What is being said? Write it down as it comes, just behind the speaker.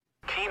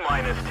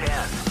minus 10,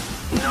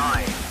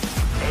 9, 8,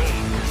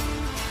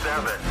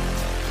 7,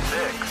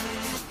 6,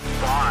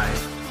 5,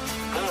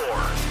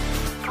 4,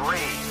 3, 2,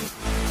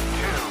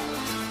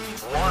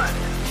 1,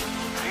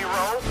 0,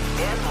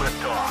 and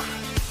liftoff.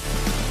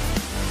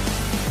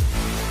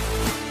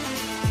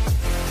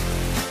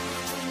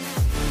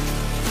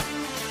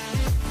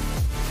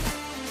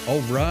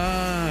 All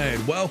right.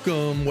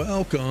 Welcome,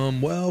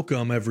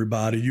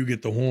 everybody. You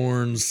get the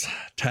horns.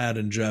 Tad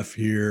and Jeff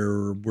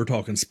here. We're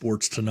talking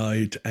sports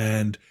tonight,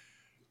 and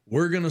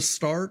we're going to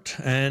start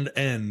and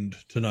end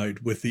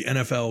tonight with the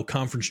NFL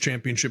Conference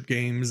Championship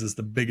games is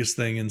the biggest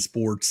thing in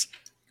sports,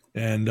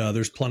 and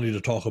there's plenty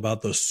to talk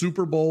about. The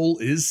Super Bowl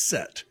is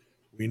set.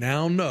 We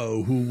now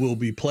know who will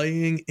be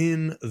playing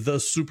in the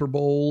Super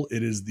Bowl.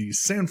 It is the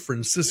San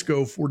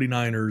Francisco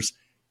 49ers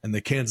and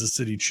the Kansas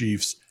City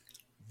Chiefs.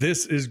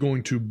 This is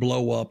going to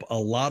blow up a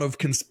lot of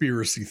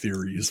conspiracy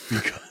theories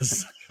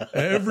because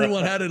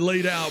everyone had it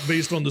laid out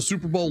based on the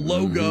Super Bowl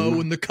logo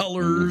and the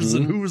colors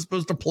and who was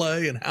supposed to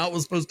play and how it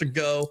was supposed to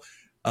go.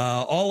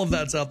 All of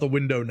that's out the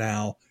window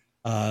now.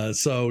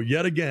 So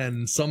yet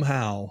again,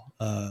 somehow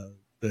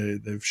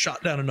they've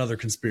shot down another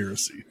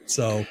conspiracy.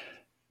 So,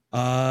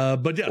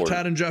 but yeah,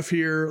 Tad and Jeff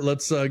here.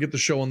 Let's get the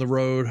show on the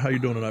road. How you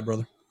doing tonight,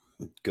 brother?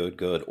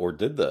 Good. Or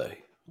did they?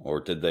 Or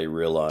did they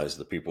realize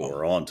the people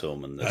were on to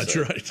them and they That's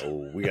said, right.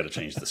 oh, we got to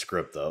change the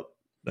script up?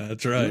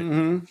 That's right.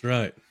 That's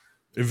right.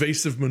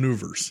 Evasive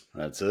maneuvers.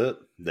 That's it.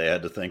 They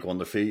had to think on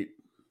their feet.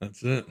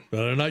 That's it.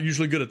 They're not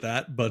usually good at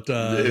that, but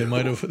they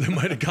might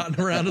have gotten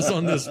around us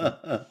on this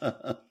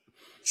one.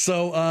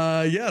 So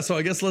so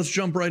I guess let's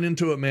jump right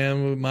into it,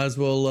 man. We might as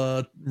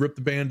well rip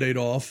the Band-Aid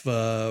off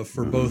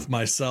for both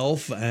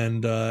myself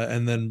and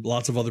then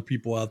lots of other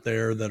people out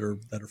there that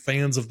are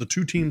fans of the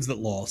two teams that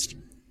lost.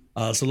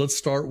 So let's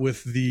start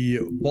with the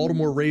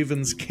Baltimore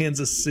Ravens,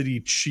 Kansas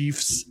City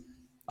Chiefs.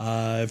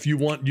 If you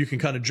want, you can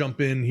kind of jump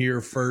in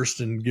here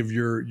first and give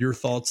your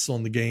thoughts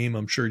on the game.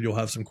 I'm sure you'll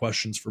have some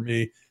questions for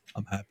me.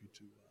 I'm happy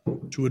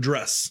to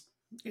address.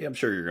 Yeah, I'm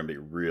sure you're going to be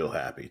real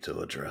happy to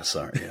address,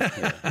 aren't you?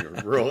 Yeah, you're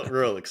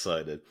real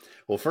excited.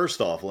 Well,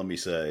 first off, let me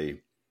say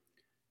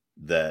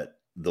that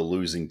the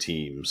losing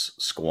teams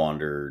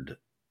squandered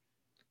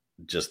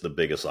just the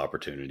biggest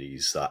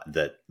opportunities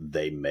that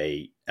they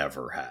may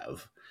ever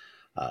have.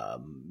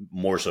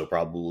 More so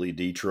probably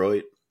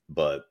Detroit,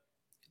 but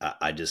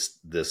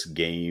this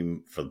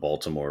game for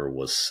Baltimore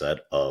was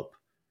set up.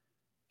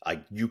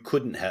 You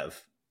couldn't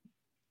have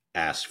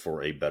asked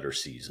for a better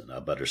season,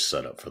 a better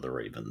setup for the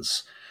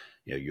Ravens.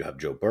 You know, you have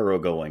Joe Burrow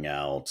going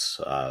out.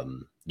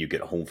 You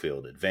get a home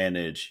field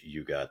advantage.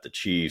 You got the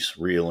Chiefs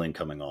reeling,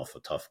 coming off a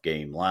tough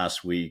game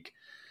last week.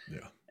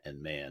 Yeah.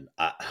 And man,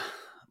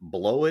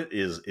 blow it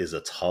is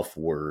a tough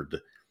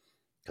word.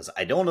 Because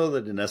I don't know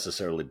that they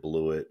necessarily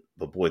blew it,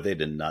 but boy, they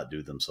did not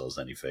do themselves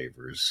any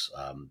favors.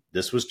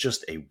 This was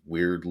just a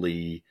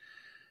weirdly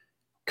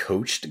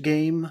coached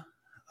game.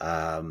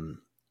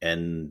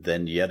 And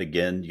then yet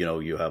again,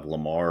 you have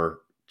Lamar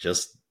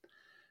just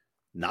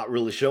not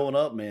really showing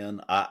up,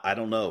 man. I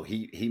don't know.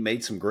 He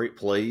made some great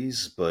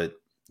plays, but,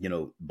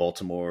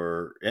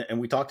 Baltimore, and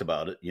we talked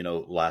about it,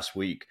 last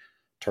week,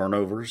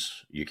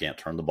 turnovers, you can't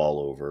turn the ball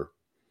over.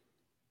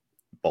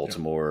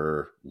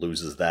 Baltimore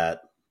loses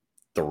that.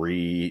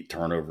 3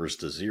 turnovers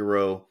to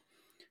 0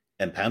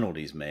 and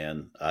penalties,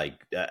 man.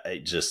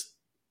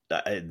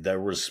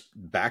 There was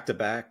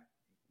back-to-back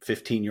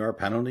 15-yard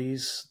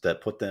penalties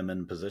that put them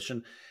in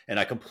position. And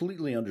I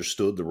completely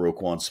understood the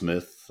Roquan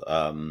Smith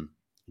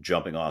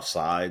jumping off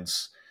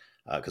sides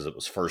because it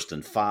was 1st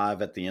and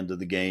 5 at the end of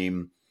the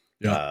game.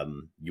 Yeah.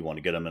 You want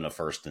to get them in a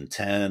 1st and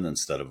 10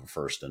 instead of a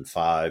 1st and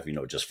 5,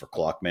 just for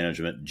clock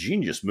management.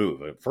 Genius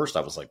move. At first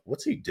I was like,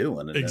 what's he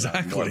doing? And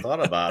exactly. When I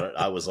thought about it,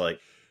 I was like,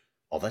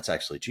 oh, that's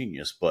actually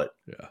genius. But,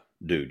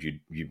 dude,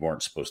 you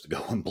weren't supposed to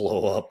go and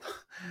blow up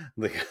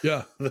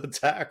the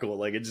tackle.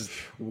 Like,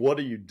 what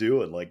are you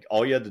doing? Like,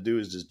 all you had to do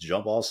is just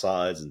jump all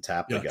sides and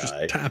tap the guy. Just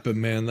tap him,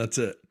 man. That's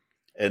it.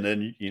 And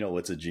then,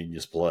 it's a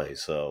genius play.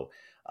 So,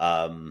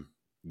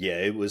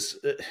 it was,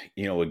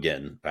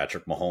 again,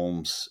 Patrick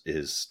Mahomes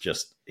is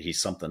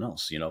he's something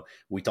else.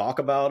 We talk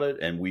about it,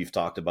 and we've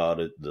talked about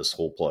it this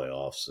whole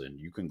playoffs. And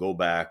you can go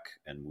back,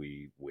 and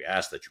we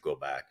ask that you go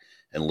back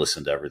and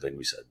listen to everything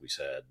we said. We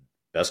said,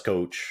 best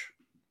coach,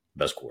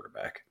 best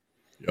quarterback.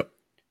 Yep.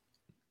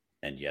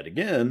 And yet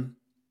again,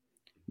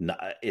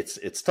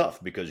 it's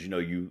tough because,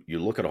 you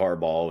look at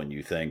Harbaugh and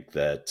you think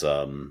that,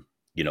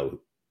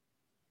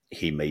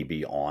 he may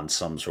be on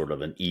some sort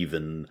of an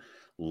even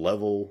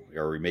level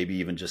or maybe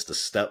even just a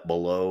step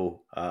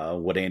below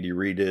what Andy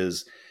Reid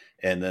is.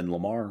 And then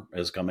Lamar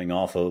is coming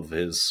off of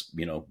his,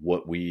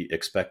 what we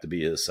expect to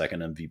be his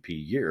second MVP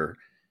year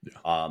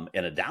and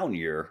a down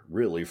year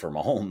really for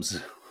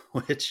Mahomes,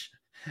 which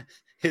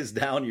his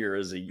down year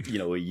is a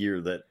year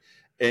that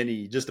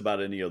just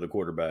about any other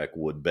quarterback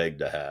would beg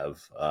to have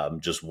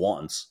just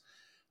once.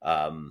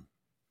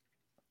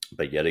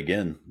 But yet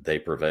again, they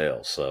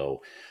prevail.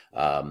 So,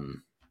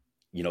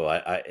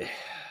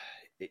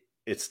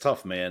 it's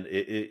tough, man.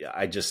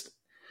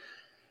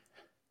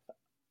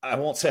 I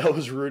won't say I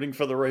was rooting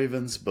for the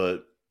Ravens,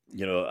 but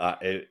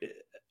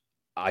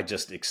I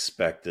just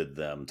expected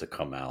them to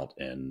come out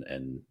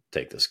and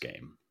take this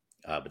game.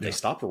 But they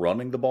stopped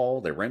running the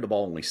ball. They ran the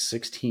ball only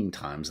 16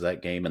 times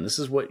that game. And this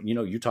is what,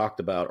 you talked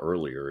about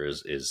earlier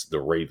is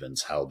the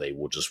Ravens, how they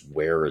will just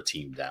wear a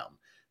team down.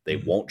 They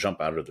won't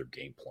jump out of their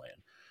game plan.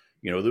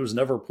 There was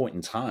never a point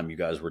in time you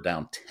guys were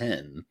down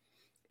 10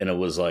 and it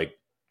was like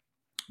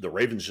the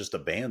Ravens just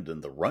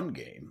abandoned the run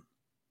game.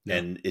 Yeah.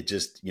 And it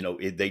just,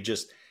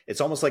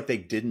 it's almost like they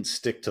didn't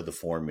stick to the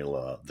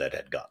formula that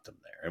had got them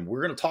there. And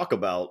we're going to talk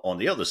about on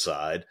the other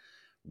side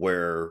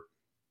where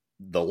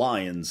the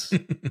Lions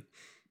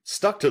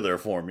stuck to their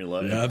formula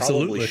and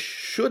probably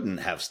shouldn't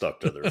have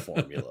stuck to their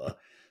formula.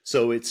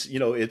 So it's,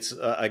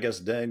 I guess,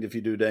 danged if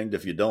you do, danged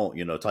if you don't,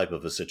 type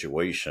of a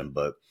situation.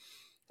 But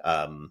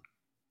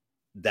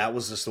that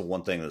was just the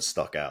one thing that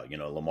stuck out.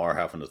 Lamar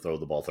having to throw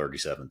the ball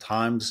 37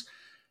 times.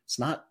 It's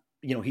not,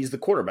 he's the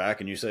quarterback,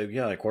 and you say,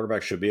 yeah, a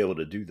quarterback should be able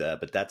to do that,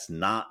 but that's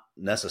not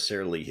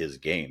necessarily his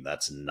game.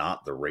 That's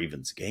not the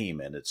Ravens' game,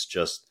 and it's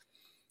just,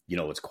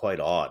 it's quite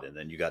odd. And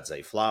then you got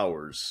Zay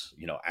Flowers,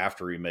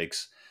 after he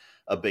makes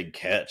a big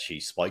catch, he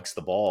spikes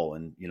the ball,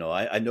 and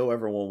I know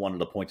everyone wanted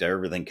to point to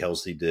everything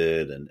Kelsey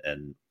did,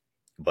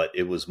 but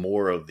it was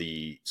more of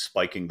the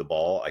spiking the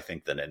ball, I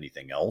think, than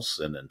anything else,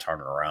 and then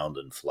turning around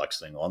and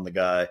flexing on the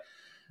guy,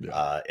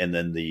 and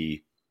then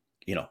the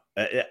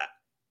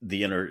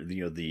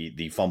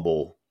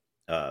fumble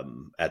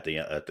at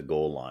the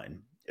goal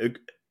line.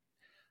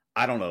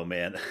 I don't know,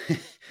 man.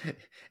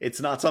 It's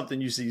not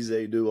something you see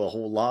Zay do a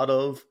whole lot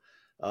of.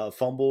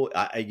 Fumble.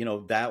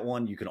 That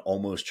one you can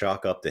almost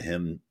chalk up to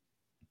him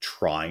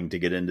trying to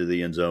get into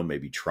the end zone,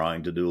 maybe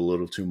trying to do a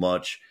little too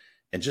much,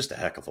 and just a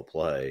heck of a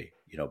play,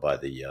 by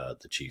the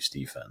Chiefs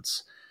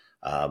defense.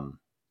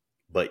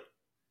 But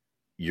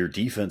your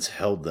defense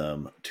held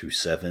them to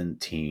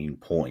 17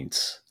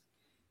 points.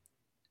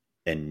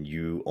 And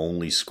you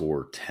only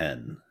score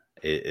 10.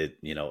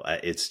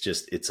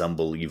 It's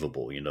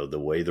unbelievable. The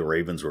way the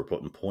Ravens were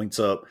putting points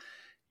up,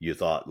 you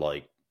thought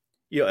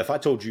if I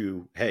told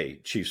you, hey,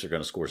 Chiefs are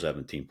going to score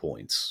 17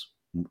 points,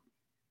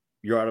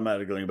 you're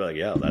automatically going to be like,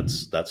 yeah,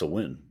 that's a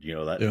win.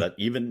 That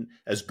even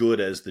as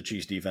good as the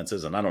Chiefs defense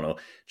is, and I don't know,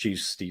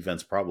 Chiefs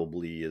defense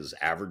probably is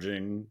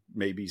averaging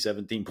maybe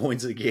 17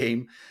 points a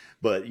game,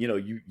 but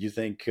you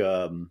think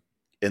in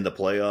the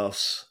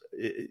playoffs,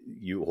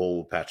 you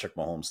hold Patrick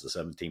Mahomes to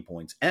 17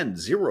 points and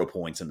 0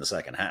 points in the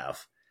second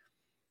half.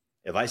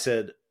 If I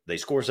said they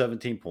score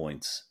 17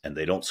 points and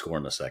they don't score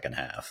in the second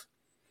half,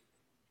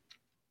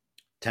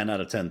 10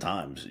 out of 10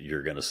 times,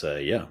 you're going to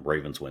say, yeah,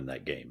 Ravens win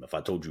that game. If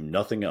I told you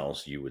nothing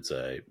else, you would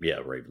say, yeah,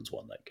 Ravens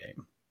won that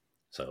game.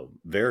 So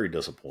very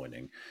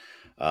disappointing.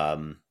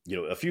 A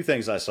few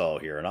things I saw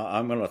here, and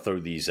I'm going to throw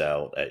these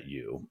out at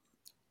you.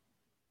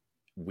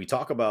 We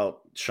talk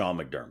about Sean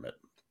McDermott,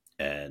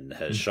 and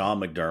has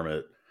Sean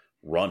McDermott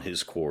run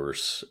his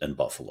course in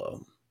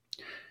Buffalo?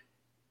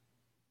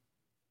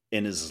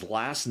 In his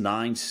last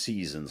 9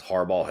 seasons,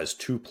 Harbaugh has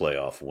 2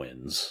 playoff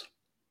wins.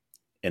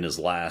 In his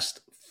last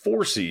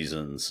 4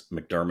 seasons,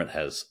 McDermott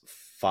has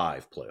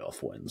 5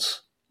 playoff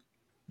wins.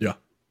 Yeah.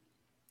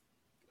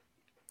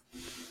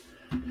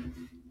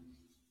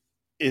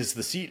 Is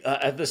the seat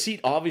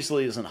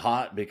obviously isn't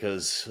hot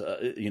because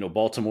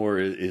Baltimore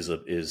is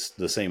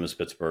the same as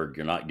Pittsburgh.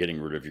 You're not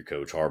getting rid of your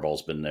coach.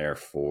 Harbaugh's been there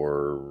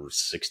for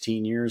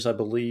 16 years, I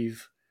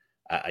believe.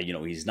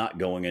 He's not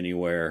going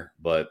anywhere,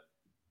 but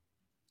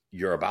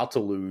you're about to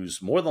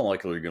lose. More than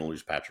likely, you're going to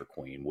lose Patrick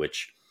Queen,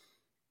 which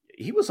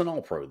he was an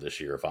All-Pro this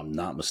year, if I'm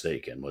not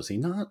mistaken. Was he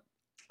not?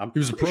 He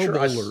was a Pro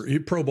Bowler.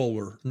 Pro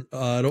Bowler.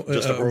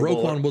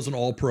 Roquan was an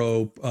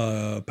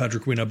All-Pro.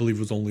 Patrick Queen, I believe,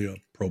 was only a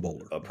Pro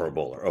Bowler. A Pro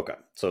Bowler. Okay.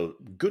 So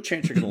good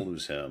chance you're going to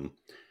lose him.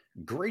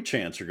 Great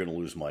chance you're going to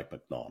lose Mike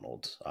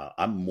Macdonald.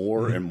 I'm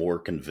more and more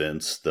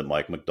convinced that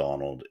Mike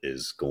Macdonald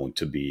is going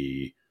to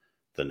be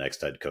the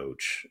next head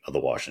coach of the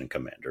Washington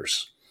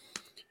Commanders.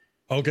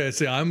 Okay.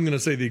 See, I'm going to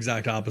say the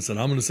exact opposite.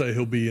 I'm going to say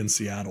he'll be in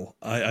Seattle.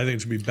 I think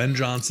it should be Ben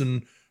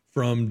Johnson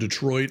from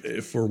Detroit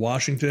for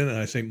Washington, and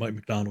I think Mike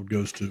Macdonald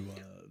goes to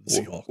the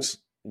Seahawks.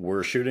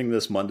 We're shooting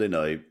this Monday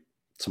night.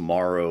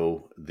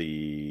 Tomorrow,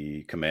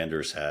 the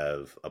Commanders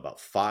have about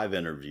 5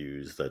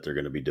 interviews that they're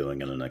going to be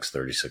doing in the next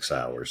 36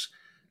 hours.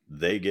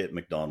 They get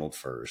McDonald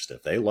first.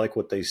 If they like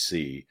what they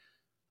see,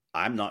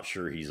 I'm not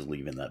sure he's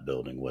leaving that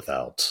building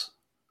without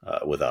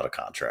a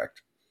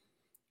contract.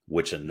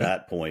 Which, in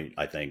that point,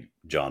 I think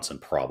Johnson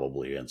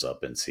probably ends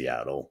up in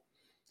Seattle.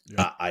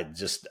 Yeah.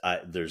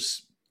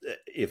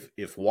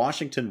 If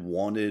Washington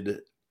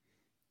wanted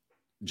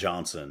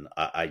Johnson,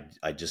 I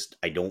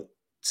don't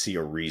see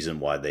a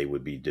reason why they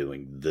would be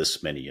doing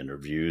this many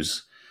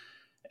interviews.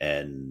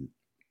 And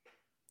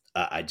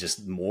I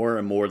just more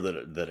and more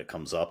that it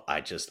comes up,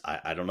 I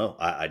don't know.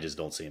 I just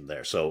don't see him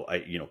there. So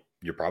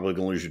you're probably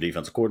going to lose your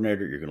defensive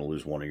coordinator. You're going to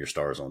lose one of your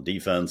stars on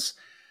defense.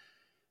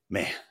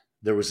 Man,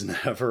 there was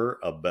never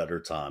a better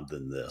time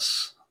than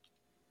this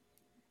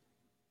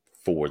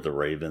for the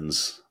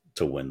Ravens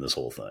to win this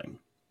whole thing.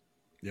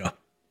 Yeah.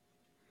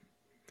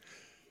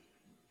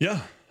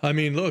 Yeah. I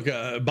mean, look,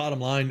 bottom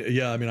line,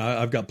 yeah, I mean,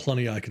 I've got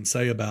plenty I can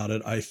say about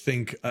it. I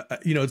think,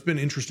 it's been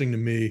interesting to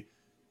me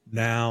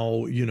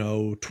now,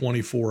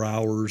 24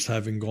 hours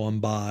having gone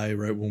by,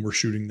 right, when we're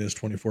shooting this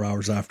 24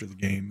 hours after the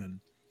game. And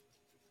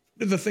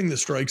the thing that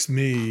strikes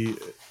me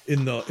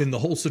in the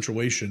whole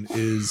situation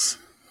is,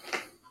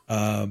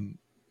 I've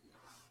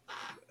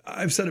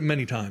said it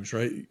many times,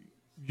 right?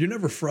 You're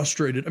never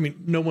frustrated. I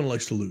mean, no one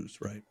likes to lose,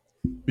 right?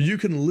 But you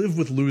can live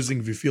with losing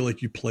if you feel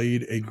like you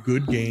played a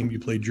good game, you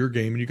played your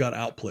game, and you got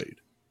outplayed.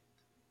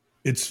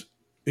 It's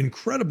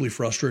incredibly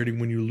frustrating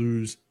when you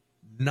lose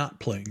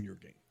not playing your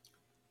game.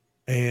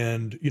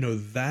 And,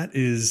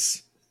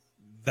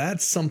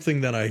 that's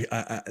something that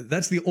I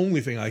that's the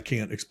only thing I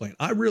can't explain.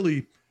 I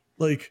really,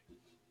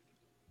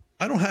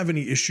 I don't have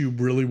any issue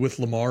really with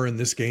Lamar in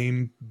this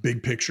game,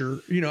 big picture.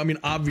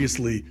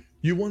 Obviously,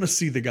 you want to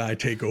see the guy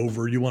take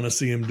over. You want to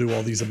see him do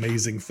all these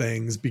amazing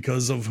things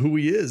because of who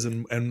he is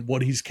and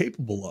what he's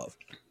capable of.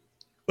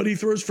 But he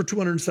throws for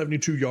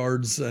 272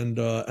 yards and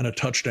a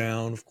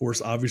touchdown. Of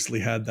course,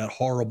 obviously had that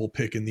horrible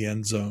pick in the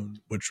end zone,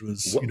 which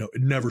was,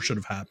 it never should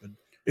have happened.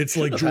 It's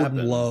like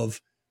Jordan Love.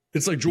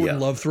 It's like Jordan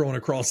Love throwing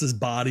across his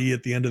body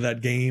at the end of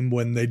that game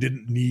when they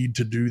didn't need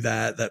to do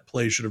that. That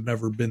play should have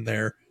never been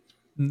there.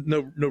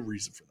 No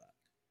reason for that.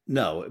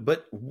 No,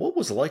 but what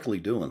was Likely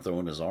doing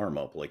throwing his arm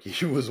up like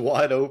he was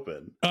wide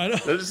open? I know.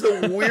 That is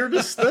the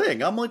weirdest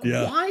thing. I'm like,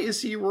 why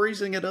is he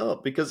raising it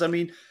up? Because, I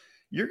mean,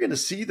 you're going to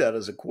see that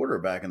as a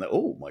quarterback and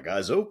my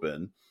guy's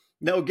open.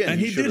 Now, again, and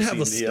he did have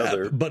a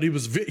step, but he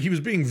was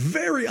being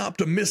very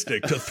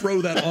optimistic to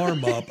throw that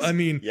arm up. I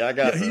mean, you had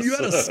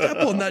a step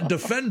on that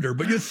defender,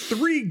 but you had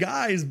three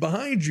guys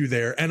behind you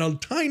there and a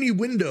tiny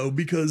window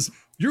because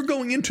you're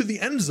going into the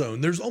end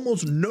zone. There's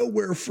almost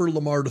nowhere for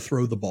Lamar to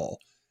throw the ball.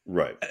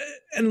 Right.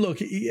 And look,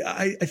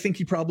 I think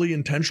he probably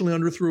intentionally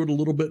underthrew it a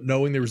little bit,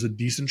 knowing there was a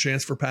decent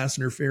chance for pass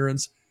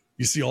interference.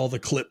 You see all the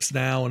clips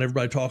now and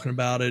everybody talking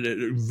about it.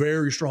 A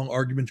very strong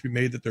argument to be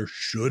made that there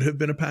should have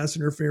been a pass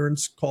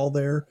interference call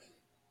there.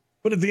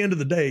 But at the end of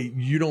the day,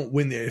 you don't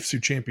win the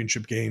AFC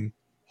Championship game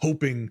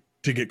hoping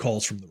to get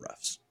calls from the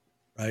refs,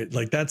 right?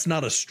 Like, that's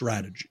not a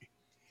strategy.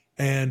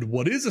 And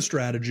what is a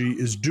strategy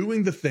is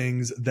doing the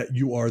things that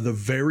you are the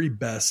very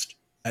best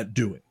at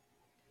doing.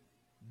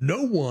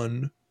 No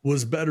one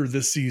was better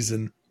this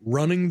season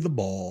running the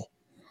ball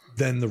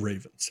than the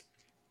Ravens.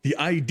 The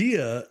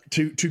idea,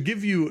 to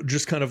give you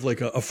just kind of like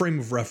a frame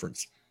of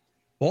reference,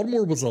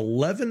 Baltimore was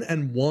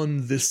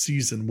 11-1 this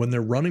season when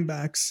their running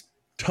backs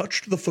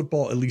touched the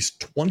football at least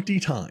 20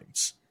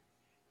 times,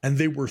 and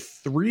they were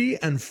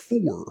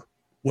 3-4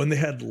 when they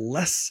had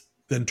less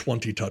than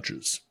 20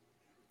 touches.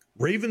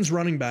 Ravens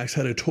running backs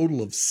had a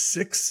total of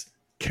 6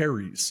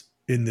 carries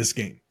in this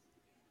game.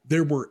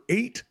 There were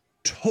 8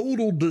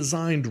 total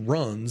designed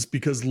runs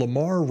because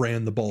Lamar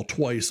ran the ball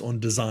twice on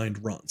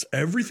designed runs.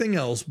 Everything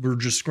else were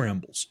just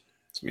scrambles.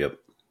 Yep.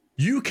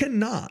 You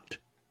cannot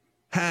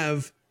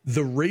have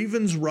the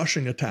Ravens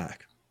rushing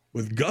attack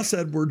with Gus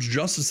Edwards,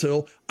 Justice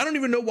Hill. I don't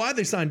even know why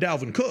they signed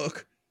Dalvin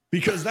Cook,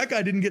 because that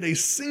guy didn't get a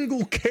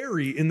single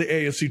carry in the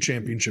AFC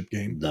Championship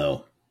game.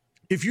 No.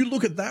 If you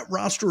look at that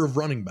roster of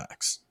running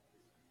backs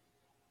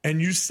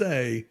and you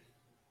say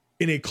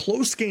in a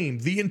close game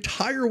the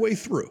entire way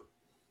through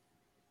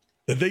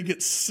that they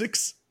get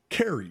 6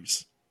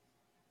 carries,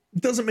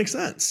 it doesn't make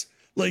sense.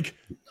 Like,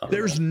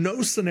 there's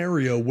no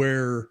scenario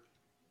where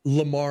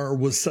Lamar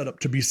was set up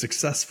to be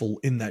successful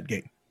in that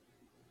game,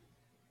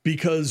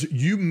 because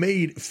you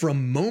made,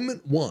 from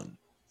moment one,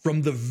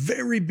 from the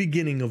very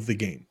beginning of the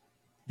game,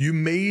 you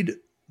made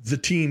the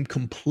team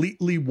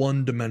completely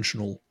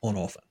one-dimensional on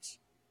offense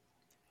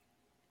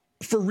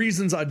for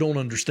reasons I don't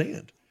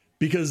understand.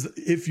 Because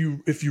if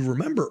you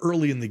remember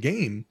early in the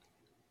game,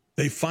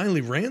 they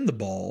finally ran the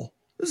ball.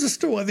 This is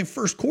still, I think,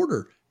 first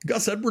quarter.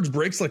 Gus Edwards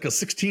breaks like a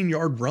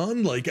 16-yard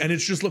run, and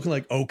it's just looking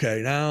like, okay,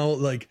 now,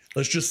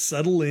 let's just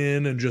settle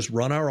in and just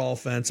run our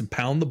offense and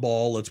pound the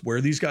ball. Let's wear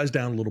these guys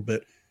down a little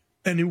bit.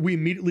 And we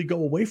immediately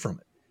go away from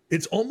it.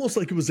 It's almost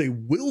like it was a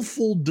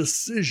willful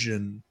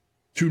decision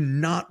to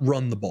not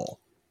run the ball.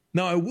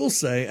 Now, I will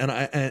say,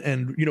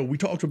 and we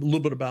talked a little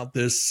bit about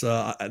this.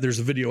 There's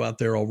a video out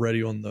there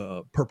already on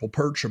the Purple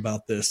Perch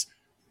about this,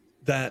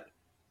 that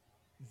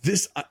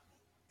this,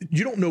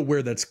 you don't know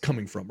where that's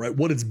coming from, right?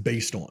 What it's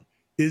based on.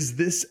 Is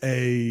this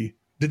did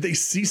they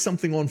see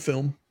something on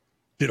film?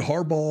 Did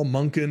Harbaugh,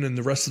 Munkin, and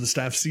the rest of the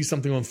staff see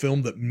something on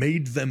film that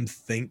made them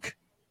think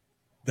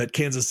that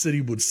Kansas City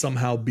would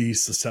somehow be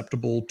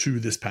susceptible to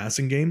this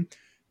passing game?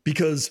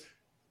 Because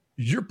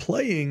you're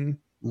playing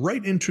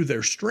right into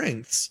their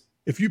strengths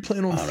if you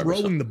plan on 100%.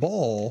 Throwing the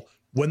ball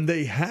when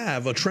they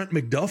have a Trent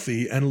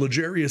McDuffie and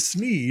L'Jarius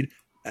Sneed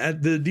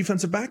at the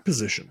defensive back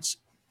positions.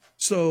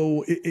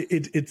 So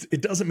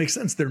it doesn't make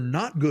sense. They're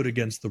not good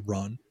against the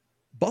run.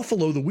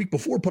 Buffalo the week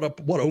before put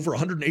up, over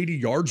 180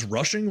 yards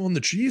rushing on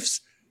the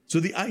Chiefs? So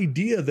the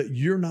idea that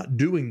you're not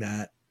doing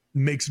that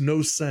makes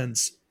no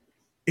sense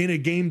in a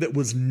game that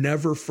was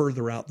never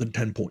further out than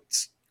 10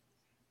 points.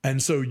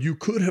 And so you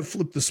could have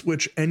flipped the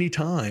switch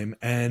anytime,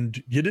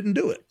 and you didn't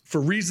do it for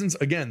reasons,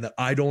 again, that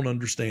I don't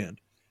understand.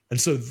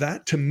 And so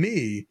that, to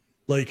me,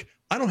 like,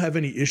 I don't have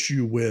any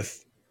issue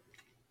with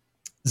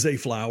Zay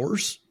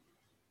Flowers.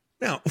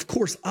 Now, of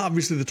course,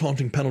 obviously the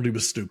taunting penalty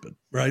was stupid,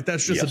 right?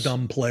 That's just a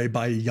dumb play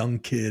by a young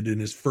kid in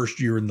his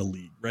first year in the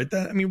league, right?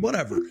 I mean,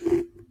 whatever.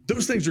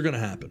 Those things are going to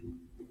happen.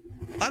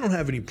 I don't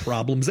have any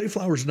problem. Zay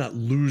Flowers did not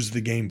lose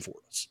the game for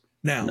us.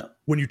 Now,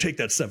 when you take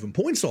that 7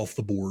 points off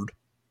the board,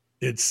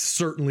 it's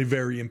certainly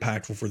very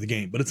impactful for the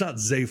game, but it's not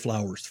Zay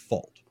Flowers'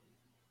 fault.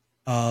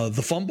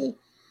 The fumble,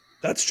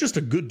 that's just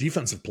a good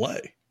defensive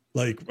play.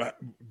 Like,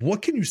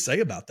 what can you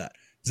say about that?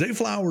 Zay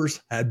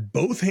Flowers had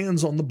both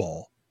hands on the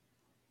ball,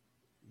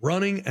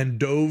 running and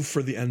dove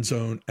for the end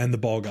zone, and the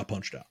ball got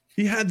punched out.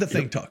 He had the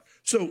thing tucked.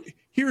 So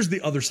here's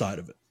the other side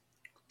of it.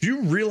 Do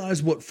you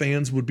realize what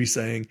fans would be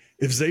saying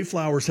if Zay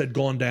Flowers had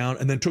gone down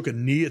and then took a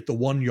knee at the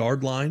 1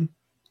 yard line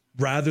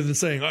rather than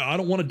saying, I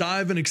don't want to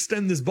dive and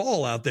extend this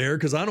ball out there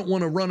because I don't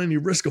want to run any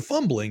risk of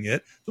fumbling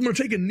it. So I'm going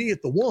to take a knee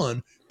at the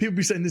 1. People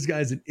be saying this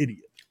guy's an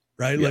idiot,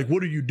 right? Yeah. Like,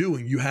 what are you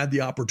doing? You had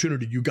the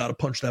opportunity. You got to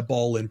punch that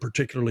ball in,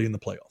 particularly in the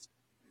playoffs.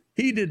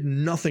 He did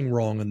nothing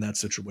wrong in that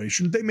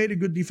situation. They made a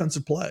good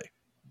defensive play.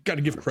 Got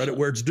to give credit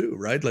where it's due,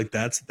 right? Like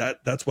that's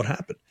what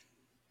happened.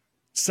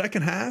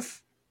 Second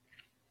half,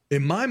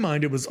 in my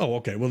mind, it was,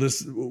 okay, well,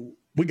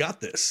 we got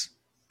this.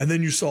 And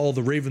then you saw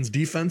the Ravens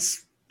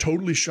defense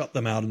totally shut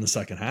them out in the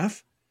second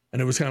half.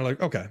 And it was kind of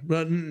like, okay,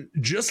 but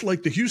just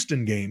like the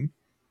Houston game,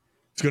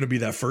 it's going to be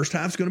that first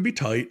half's going to be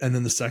tight. And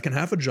then the second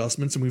half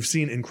adjustments. And we've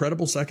seen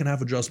incredible second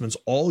half adjustments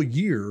all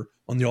year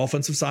on the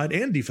offensive side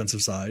and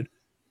defensive side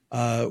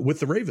with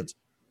the Ravens.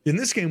 In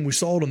this game, we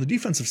saw it on the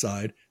defensive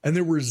side, and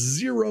there were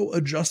 0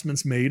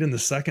 adjustments made in the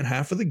second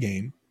half of the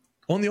game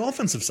on the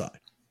offensive side.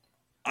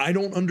 I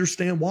don't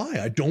understand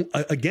why.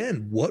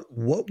 Again, what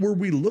were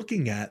we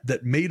looking at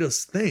that made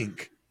us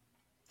think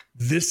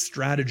this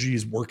strategy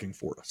is working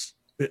for us?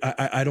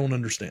 I don't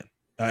understand.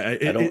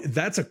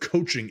 That's a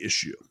coaching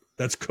issue.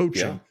 That's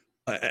coaching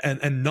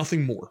and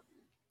nothing more.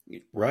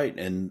 Right.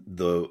 And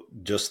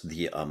just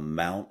the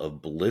amount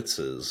of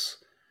blitzes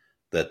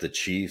that the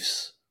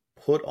Chiefs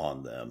put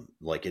on them,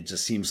 like, it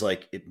just seems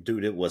like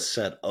it was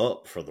set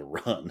up for the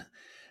run.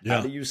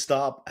 How do you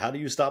stop a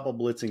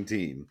blitzing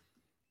team?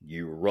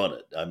 You run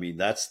it. I mean,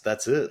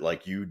 that's it.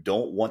 Like, you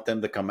don't want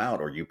them to come out,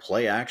 or you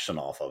play action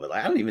off of it.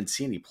 I don't even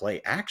see any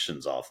play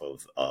actions off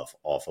of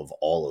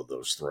all of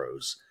those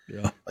throws.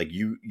 Yeah. Like,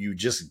 you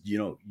just,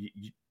 you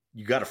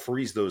got to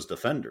freeze those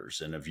defenders.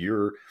 And if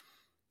you're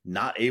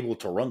not able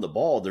to run the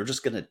ball, they're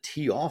just going to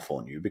tee off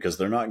on you because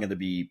they're not going to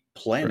be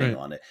planning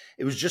on it.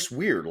 It was just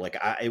weird. Like,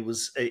 it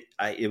was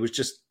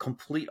just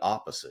complete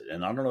opposite.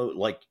 And I don't know,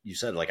 like you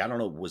said, like, I don't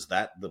know, was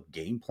that the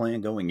game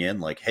plan going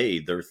in? Like, hey,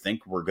 they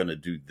think we're going to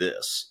do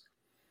this.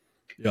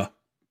 Yeah.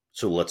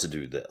 So let's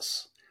do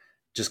this.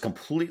 Just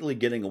completely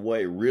getting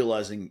away,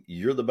 realizing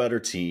you're the better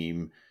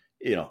team,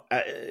 you don't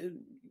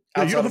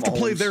have to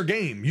play their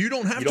game. You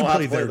don't have to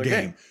play their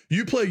game.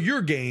 You play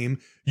your game.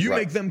 You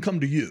make them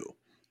come to you.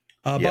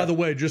 By the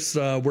way, just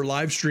we're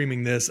live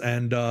streaming this,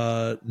 and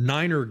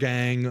Niner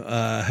Gang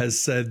has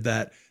said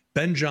that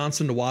Ben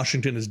Johnson to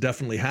Washington is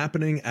definitely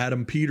happening.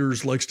 Adam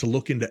Peters likes to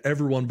look into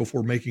everyone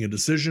before making a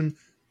decision,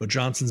 but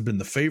Johnson's been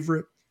the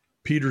favorite.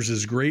 Peters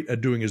is great at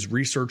doing his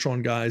research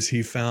on guys.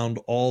 He found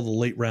all the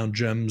late round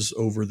gems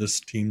over this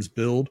team's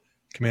build.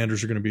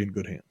 Commanders are going to be in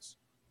good hands.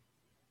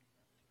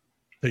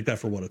 Take that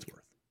for what it's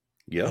worth.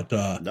 Yeah,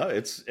 but, no,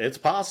 it's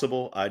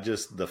possible.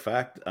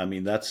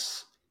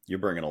 You're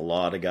bringing a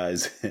lot of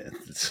guys in.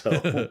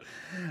 So,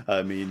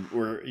 I mean,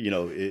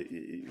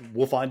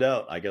 we'll find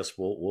out. I guess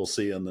we'll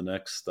see in the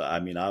next. I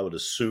mean, I would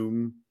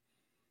assume,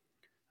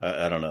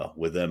 I don't know,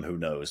 with them, who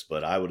knows?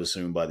 But I would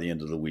assume by the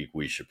end of the week,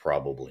 we should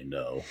probably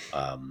know.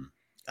 I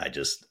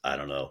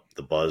don't know.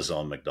 The buzz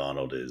on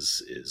McDonald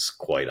is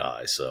quite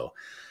high. So,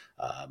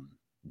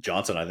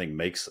 Johnson, I think,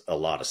 makes a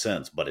lot of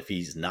sense. But if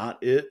he's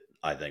not it,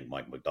 I think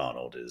Mike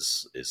McDonald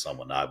is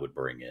someone I would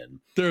bring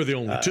in. They're the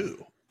only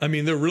two. I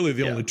mean, they're really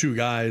the only two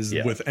guys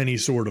with any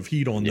sort of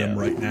heat on them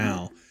right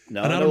now.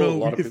 No, and I don't know a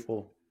lot of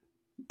people.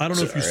 I don't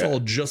know if you saw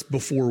just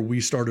before we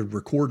started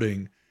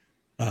recording,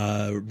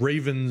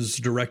 Ravens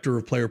director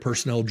of player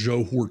personnel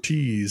Joe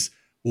Ortiz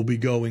will be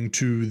going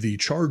to the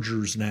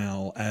Chargers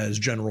now as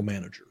general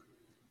manager.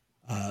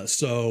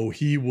 So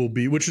he will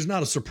be, which is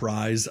not a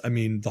surprise. I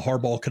mean, the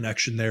Harbaugh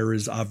connection there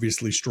is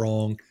obviously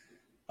strong.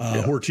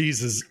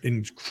 Ortiz is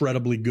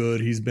incredibly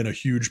good. He's been a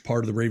huge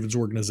part of the Ravens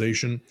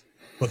organization.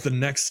 But the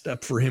next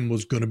step for him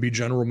was going to be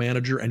general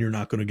manager, and you're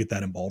not going to get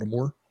that in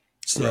Baltimore.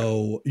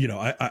 So,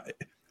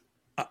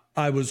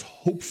 I was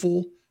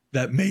hopeful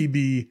that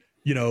maybe,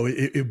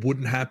 it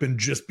wouldn't happen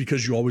just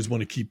because you always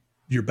want to keep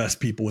your best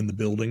people in the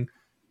building.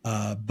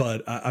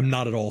 But I'm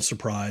not at all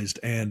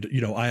surprised. And,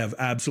 I have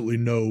absolutely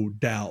no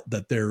doubt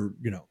that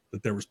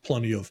that there was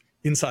plenty of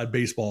inside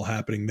baseball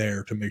happening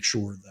there to make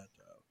sure that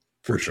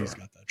Ortiz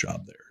got that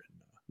job there.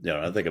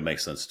 Yeah, I think it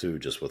makes sense too,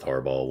 just with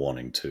Harbaugh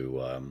wanting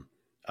to,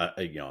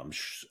 I'm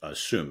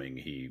assuming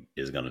he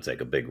is going to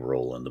take a big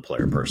role in the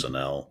player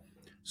personnel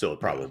So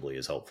it probably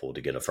is helpful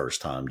to get a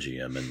first-time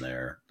GM in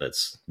there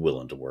that's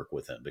willing to work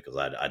with him, because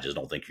I just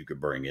don't think you could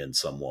bring in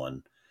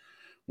someone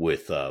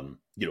with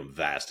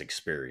vast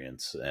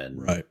experience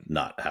and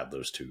not have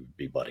those two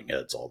be butting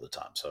heads all the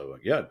time. So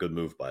yeah, good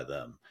move by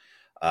them.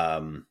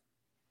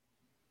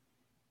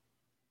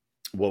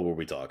 What were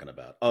we talking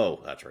about?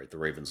 Oh, that's right, the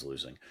Ravens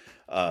losing.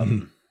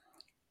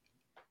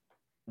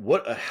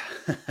 What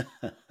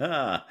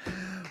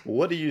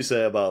what do you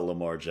say about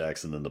Lamar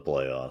Jackson in the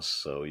playoffs?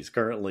 So he's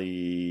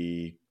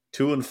currently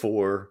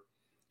 2-4,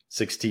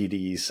 6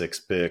 TDs, 6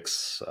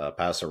 picks,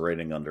 passer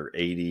rating under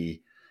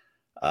 80.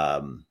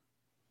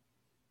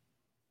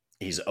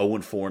 He's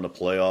 0-4 in the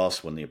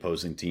playoffs when the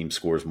opposing team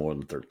scores more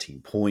than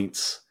 13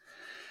 points.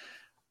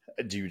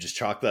 Do you just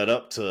chalk that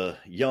up to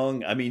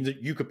young? I mean,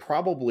 you could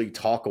probably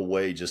talk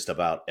away just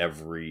about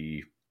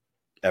every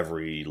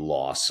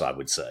loss, I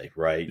would say,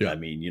 right? Yeah. I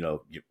mean,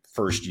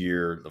 first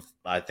year,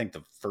 I think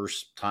the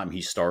first time he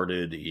had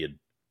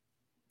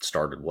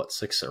started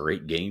 6 or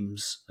 8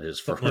 games. His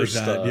first, like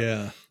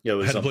that, it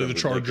was had to play the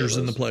Chargers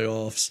in the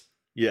playoffs.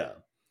 Yeah,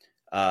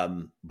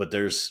 but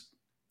there's,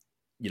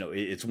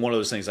 it's one of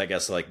those things. I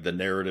guess like the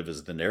narrative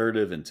is the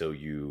narrative until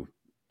you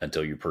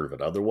prove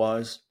it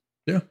otherwise.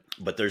 Yeah,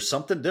 but there's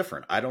something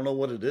different. I don't know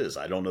what it is.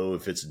 I don't know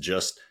if it's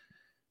just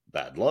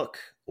bad luck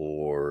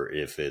or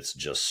if it's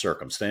just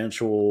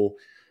circumstantial.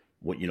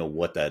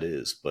 What that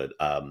is, but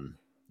I'm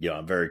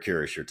very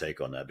curious your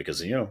take on that,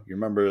 because you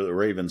remember the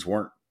Ravens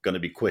weren't going to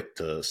be quick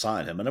to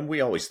sign him, and then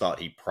we always thought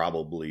he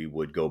probably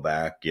would go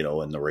back,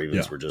 and the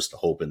Ravens were just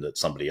hoping that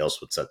somebody else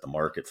would set the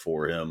market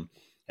for him,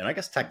 and I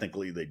guess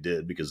technically they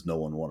did, because no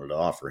one wanted to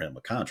offer him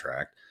a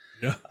contract.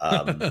 Yeah,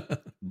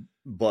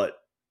 but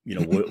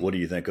what do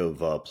you think of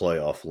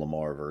playoff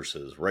Lamar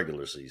versus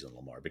regular season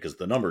Lamar? Because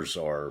the numbers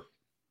are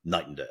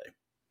night and day.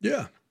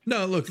 Yeah.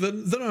 No, look,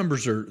 the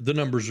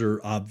numbers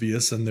are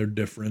obvious and they're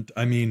different.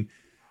 I mean,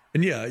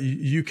 and yeah,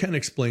 you can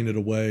explain it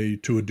away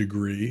to a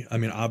degree. I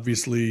mean,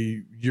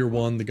 obviously, year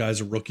one, the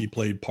guy's a rookie,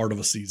 played part of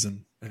a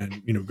season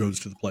and, goes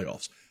to the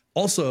playoffs.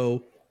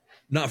 Also,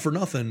 not for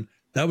nothing,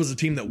 that was a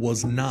team that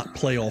was not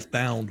playoff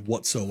bound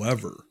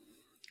whatsoever.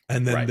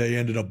 And then they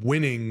ended up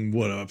winning,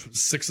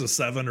 6 or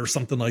 7 or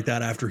something like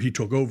that after he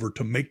took over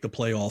to make the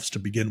playoffs to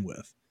begin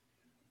with.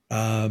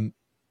 And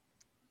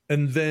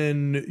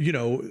then,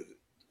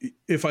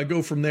 if I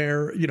go from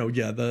there,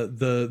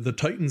 the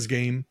Titans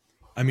game,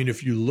 I mean,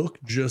 if you look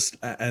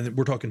and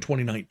we're talking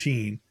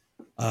 2019,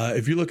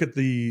 if you look at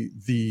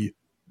the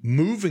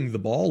moving the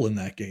ball in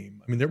that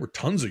game, I mean, there were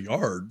tons of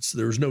yards.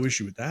 There was no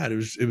issue with that. It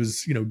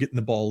was getting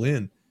the ball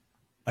in.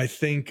 I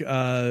think,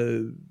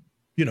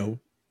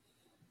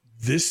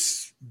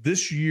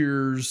 this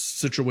year's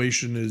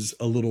situation is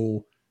a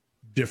little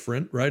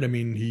different, right? I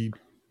mean, he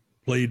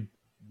played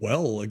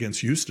well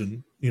against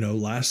Houston,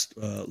 last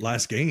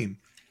game.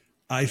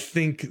 I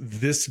think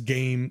this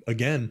game,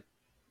 again,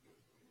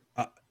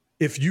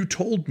 if you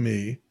told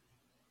me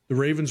the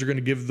Ravens are going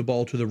to give the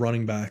ball to the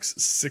running backs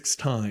 6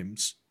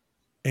 times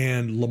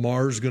and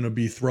Lamar's going to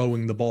be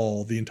throwing the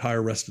ball the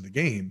entire rest of the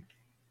game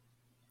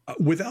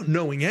without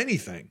knowing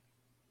anything,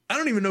 I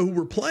don't even know who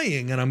we're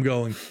playing. And I'm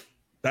going,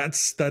 that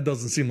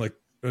doesn't seem like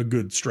a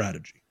good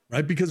strategy,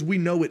 right? Because we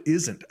know it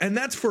isn't. And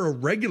that's for a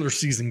regular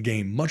season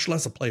game, much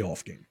less a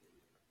playoff game.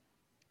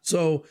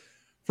 So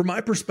from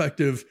my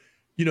perspective,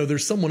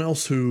 there's someone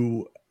else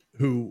who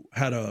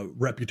had a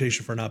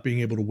reputation for not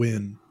being able to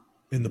win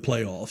in the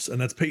playoffs, and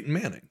that's Peyton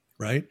Manning,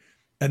 right?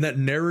 And that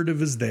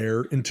narrative is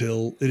there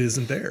until it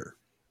isn't there.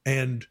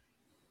 And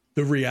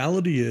the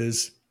reality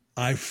is,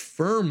 I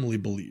firmly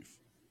believe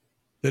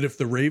that if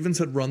the Ravens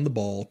had run the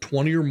ball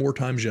 20 or more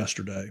times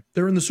yesterday,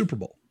 they're in the Super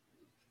Bowl.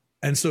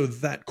 And so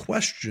that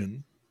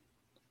question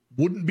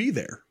wouldn't be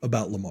there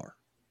about Lamar.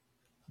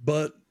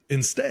 But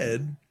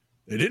instead,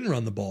 they didn't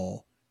run the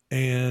ball,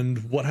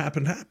 and what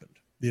happened.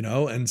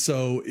 And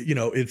so,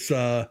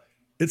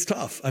 it's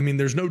tough. I mean,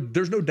 there's no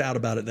doubt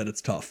about it that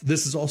it's tough.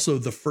 This is also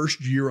the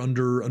first year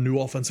under a new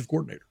offensive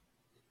coordinator.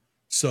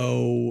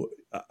 So,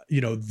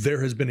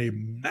 there has been a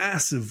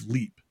massive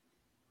leap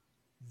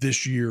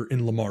this year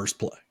in Lamar's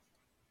play.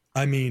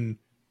 I mean,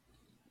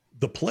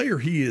 the player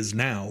he is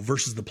now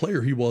versus the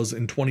player he was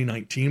in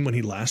 2019 when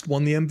he last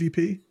won the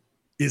MVP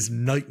is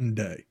night and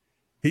day.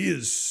 He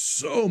is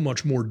so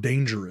much more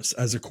dangerous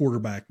as a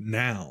quarterback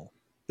now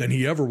than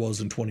he ever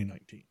was in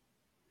 2019.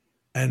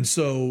 And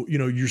so,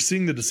 you're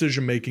seeing the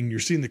decision making, you're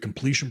seeing the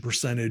completion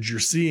percentage, you're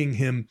seeing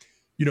him,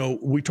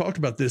 we talked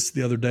about this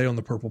the other day on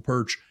the Purple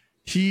Perch.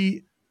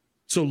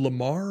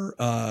 Lamar,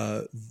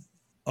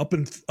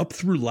 up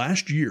through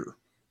last year,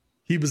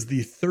 he was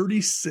the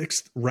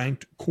 36th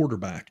ranked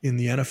quarterback in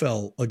the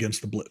NFL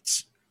against the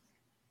blitz.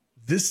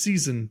 This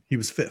season, he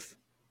was 5th.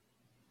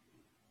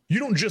 You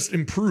don't just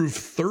improve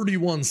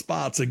 31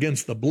 spots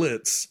against the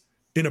blitz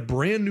in a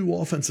brand new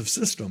offensive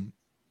system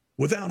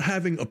without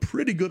having a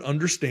pretty good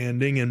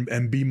understanding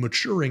and be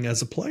maturing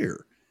as a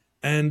player.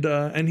 And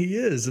he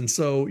is. And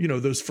so,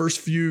 those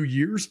first few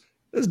years,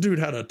 this dude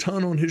had a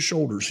ton on his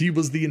shoulders. He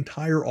was the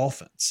entire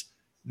offense.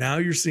 Now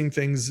you're seeing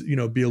things,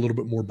 be a little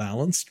bit more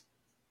balanced.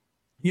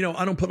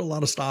 I don't put a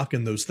lot of stock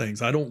in those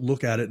things. I don't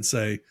look at it and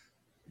say,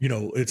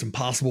 it's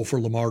impossible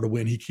for Lamar to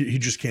win. He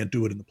just can't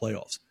do it in the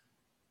playoffs.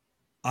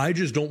 I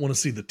just don't want to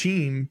see the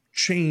team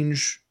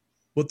change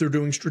what they're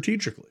doing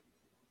strategically.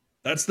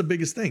 That's the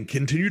biggest thing.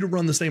 Continue to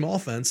run the same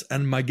offense,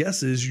 and my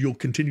guess is you'll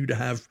continue to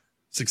have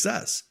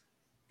success.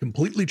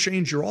 Completely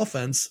change your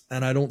offense,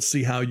 and I don't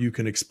see how you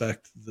can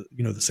expect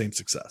the same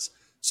success.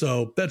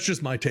 So that's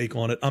just my take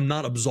on it. I'm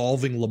not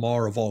absolving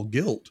Lamar of all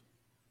guilt.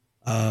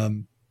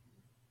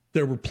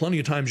 There were plenty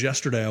of times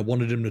yesterday I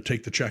wanted him to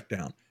take the check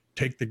down,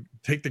 take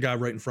the guy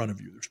right in front of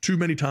you. There's too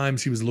many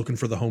times he was looking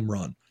for the home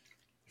run.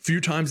 A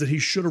few times that he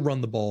should have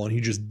run the ball and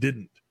he just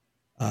didn't.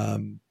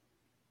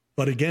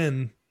 But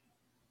again,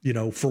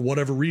 for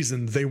whatever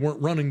reason, they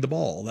weren't running the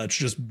ball. That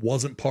just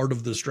wasn't part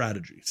of the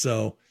strategy.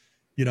 So,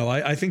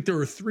 I think there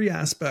are three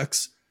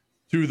aspects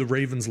to the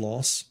Ravens'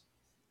 loss.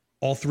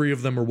 All three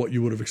of them are what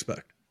you would have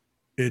expected.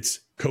 It's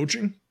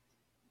coaching,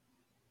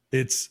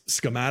 it's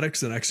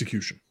schematics, and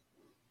execution.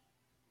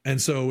 And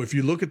so if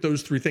you look at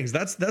those three things,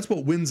 that's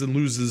what wins and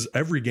loses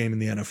every game in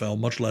the NFL,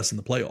 much less in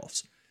the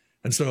playoffs.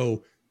 And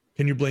so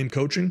can you blame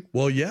coaching?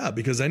 Well, yeah,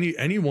 because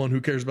anyone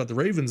who cares about the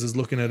Ravens is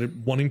looking at it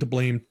wanting to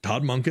blame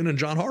Todd Monken and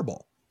John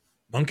Harbaugh.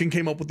 Monken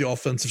came up with the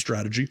offensive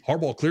strategy.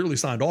 Harbaugh clearly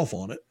signed off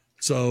on it.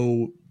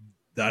 So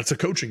that's a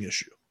coaching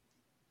issue.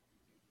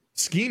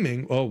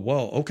 Scheming, oh,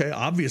 well, okay,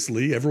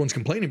 obviously everyone's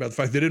complaining about the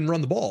fact they didn't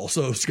run the ball.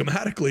 So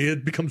schematically,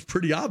 it becomes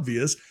pretty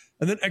obvious.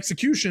 And then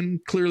execution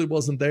clearly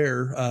wasn't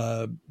there,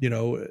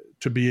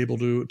 to be able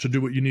to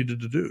do what you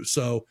needed to do.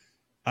 So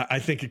I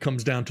think it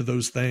comes down to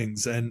those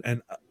things.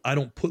 And I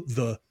put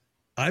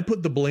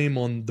the blame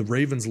on the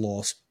Ravens'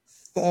 loss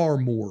far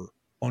more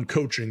on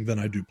coaching than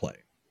I do playing.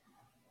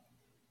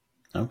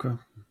 Okay.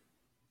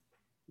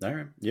 All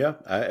right. Yeah.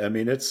 I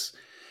mean, there's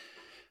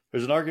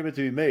an argument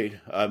to be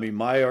made. I mean,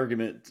 my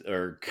argument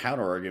or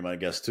counter argument, I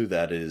guess, to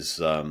that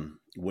is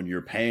when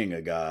you're paying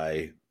a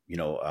guy,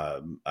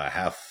 a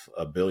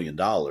 $500 million,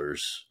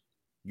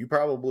 you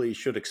probably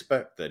should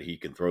expect that he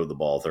can throw the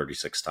ball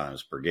 36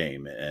 times per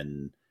game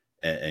and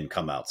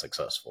come out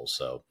successful.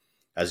 So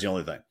that's the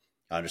only thing.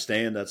 I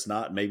understand that's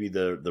not maybe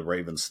the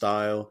Ravens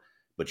style,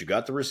 but you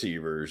got the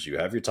receivers, you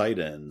have your tight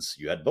ends,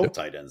 you had both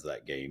tight ends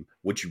that game,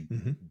 which you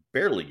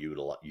barely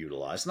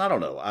utilized. And I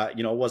don't know, I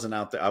wasn't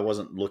out there. I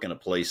wasn't looking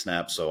at play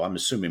snaps. So I'm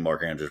assuming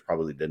Mark Andrews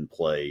probably didn't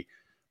play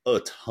a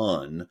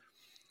ton.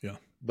 Yeah.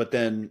 But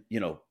then,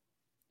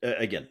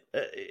 again,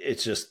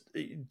 it's just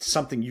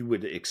something you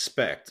would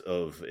expect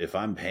of if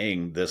I'm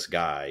paying this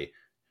guy,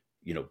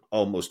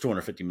 almost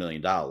 $250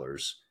 million.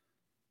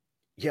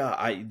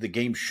 Yeah, the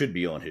game should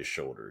be on his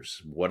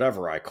shoulders.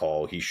 Whatever I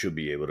call, he should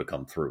be able to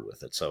come through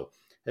with it. So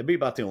that'd be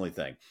about the only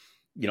thing.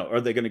 Are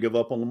they going to give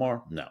up on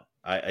Lamar? No.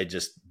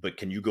 But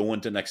can you go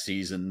into next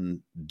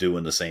season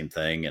doing the same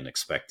thing and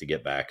expect to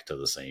get back to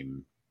the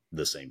same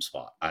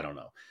spot? I don't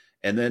know.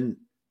 And then,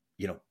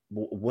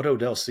 what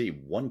Odell see?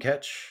 One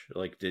catch?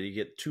 Like, did he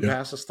get two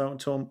passes thrown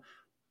to him?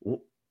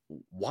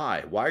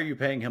 Why? Why are you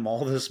paying him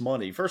all this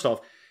money? First off,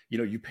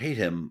 you paid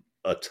him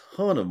a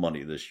ton of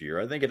money this year.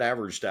 I think it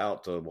averaged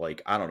out to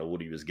I don't know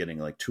what he was getting,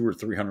 like $200,000 or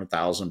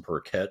 $300,000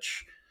 per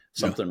catch,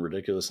 something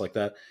ridiculous like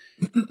that.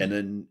 And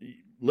then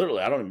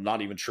literally,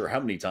 not even sure how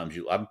many times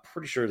I'm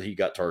pretty sure that he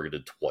got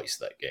targeted twice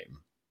that game.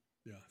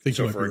 Yeah. I think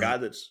so for a guy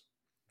that's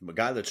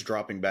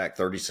dropping back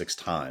 36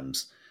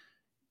 times,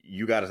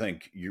 you got to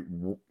think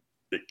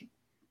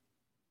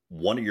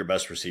one of your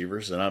best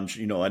receivers, and I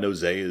know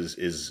Zay is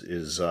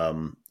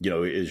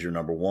your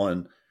number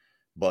one,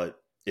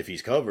 but if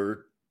he's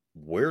covered,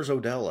 where's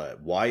Odell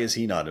at? Why is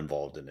he not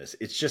involved in this?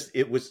 It's just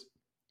it was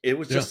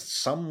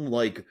just some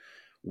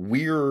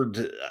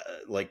weird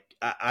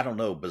I don't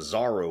know,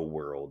 bizarro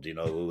world.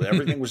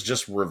 Everything was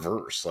just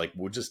reverse.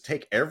 We'll just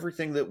take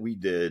everything that we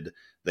did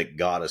that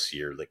got us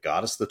here, that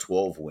got us the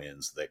 12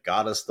 wins, that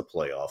got us the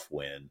playoff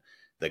win,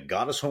 that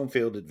got us home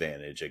field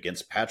advantage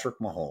against Patrick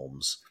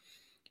Mahomes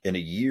in a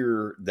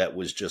year that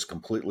was just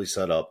completely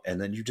set up. And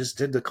then you just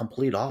did the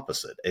complete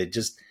opposite. It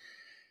just,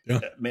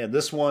 man,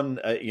 this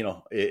one,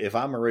 if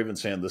I'm a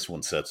Ravens fan, this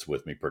one sets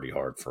with me pretty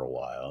hard for a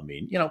while. I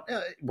mean,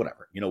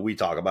 whatever, we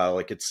talk about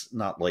it it's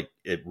not like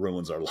it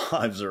ruins our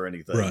lives or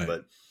anything,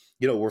 but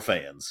we're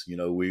fans, we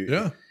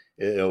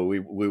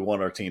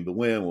want our team to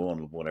win. We want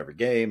to win every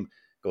game.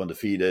 Go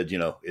undefeated,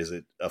 is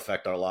it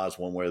affect our lives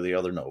one way or the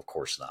other? No, of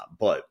course not.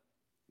 But,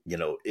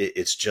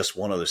 it's just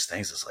one of those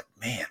things. It's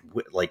man,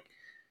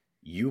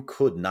 you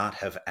could not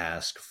have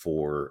asked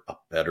for a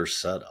better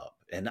setup.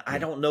 And I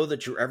don't know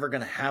that you're ever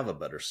going to have a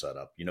better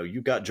setup.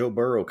 You got Joe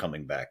Burrow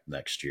coming back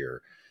next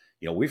year.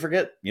 We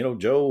forget,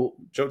 Joe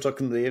took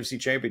him to the AFC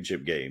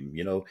Championship game,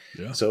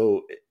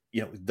 so,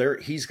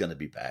 he's going to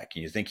be back.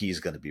 And you think he's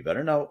going to be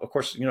better. Now, of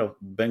course,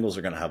 Bengals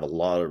are going to have a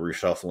lot of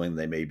reshuffling.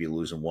 They may be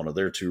losing one of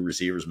their two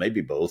receivers,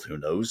 maybe both, who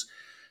knows?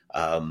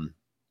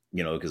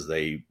 Because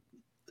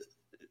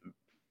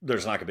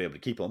there's not going to be able to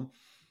keep them.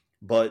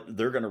 But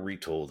they're going to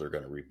retool. They're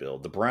going to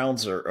rebuild. The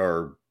Browns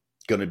are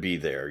going to be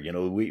there.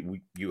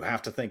 You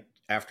have to think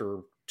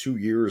after 2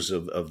 years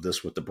of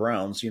this with the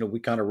Browns, we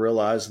kind of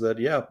realized that,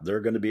 yeah, they're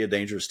going to be a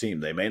dangerous team.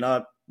 They may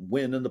not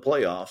win in the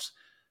playoffs,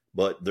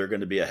 but they're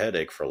going to be a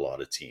headache for a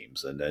lot of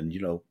teams. And then,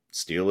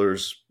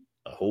 Steelers,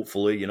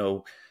 hopefully,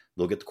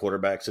 they'll get the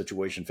quarterback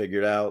situation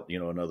figured out,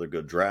 another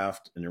good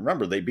draft. And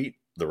remember, they beat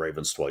the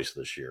Ravens twice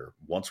this year,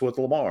 once with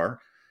Lamar,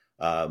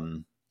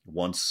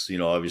 once,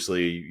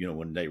 obviously,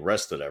 when they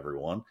rested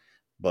everyone,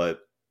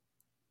 but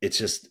it's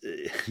just,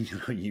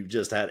 you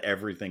just had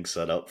everything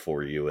set up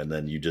for you. And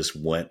then you just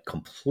went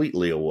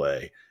completely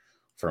away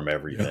from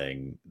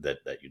everything that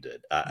you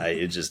did.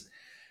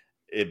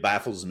 It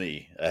baffles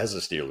me as a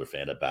Steeler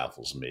fan. It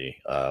baffles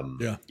me.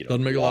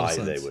 Doesn't make a lot of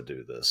sense why they would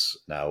do this.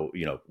 Now,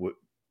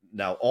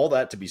 now all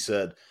that to be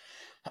said,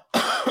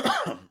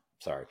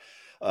 sorry,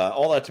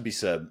 all that to be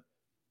said,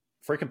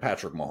 freaking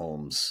Patrick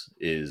Mahomes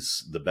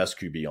is the best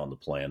QB on the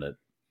planet,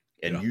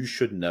 and you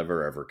should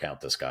never ever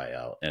count this guy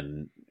out.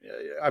 And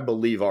I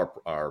believe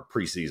our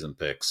preseason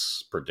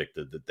picks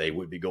predicted that they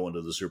would be going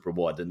to the Super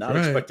Bowl. I did not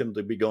expect him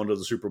to be going to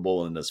the Super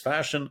Bowl in this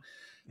fashion,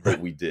 but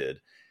we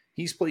did.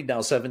 He's played now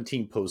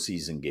 17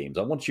 postseason games.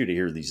 I want you to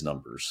hear these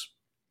numbers.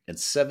 In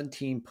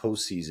 17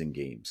 postseason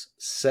games,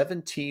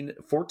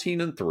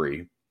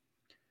 14-3,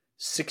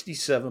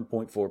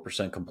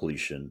 67.4%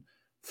 completion,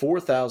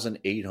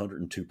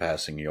 4,802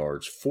 passing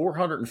yards,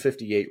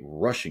 458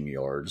 rushing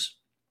yards,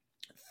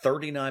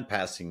 39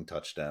 passing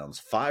touchdowns,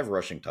 5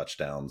 rushing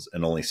touchdowns,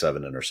 and only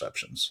 7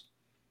 interceptions.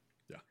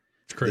 Yeah,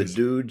 it's crazy. The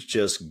dude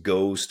just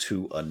goes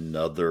to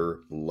another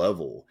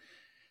level.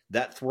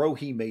 That throw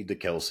he made to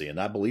Kelsey, and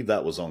I believe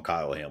that was on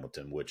Kyle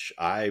Hamilton, which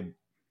I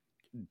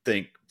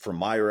think from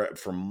my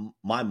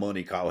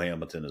money, Kyle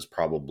Hamilton is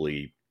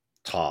probably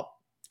top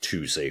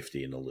 2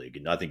 safety in the league.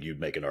 And I think you'd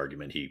make an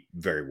argument he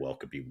very well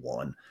could be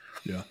 1.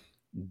 Yeah.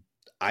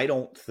 I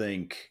don't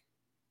think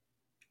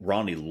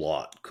Ronnie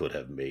Lott could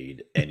have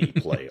made any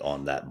play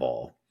on that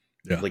ball.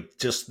 Yeah.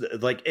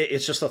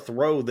 It's just a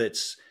throw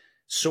that's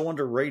so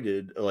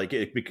underrated,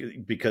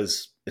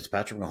 because it's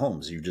Patrick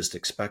Mahomes. You just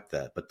expect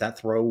that. But that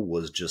throw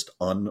was just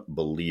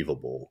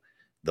unbelievable.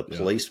 The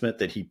placement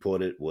that he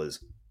put it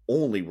was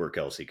only where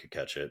Kelsey could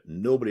catch it.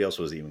 Nobody else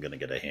was even going to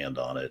get a hand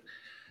on it.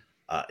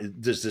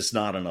 There's just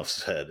not enough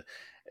said.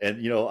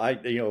 And,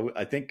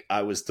 I think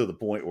I was to the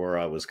point where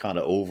I was kind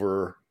of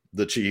over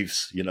the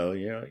Chiefs,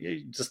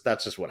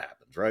 that's just what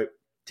happens, right?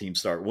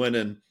 Teams start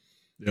winning.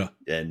 Yeah.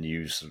 And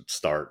you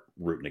start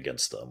rooting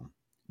against them.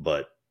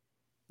 But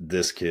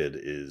this kid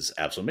is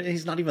absolutely,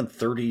 he's not even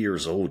 30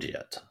 years old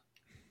yet.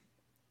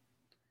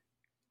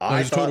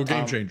 He's a total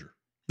game changer.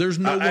 There's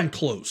no one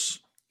close.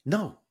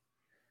 No.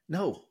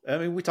 I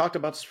mean, we talked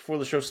about this before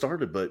the show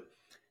started, but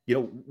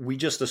we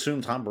just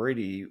assumed Tom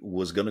Brady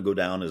was going to go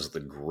down as the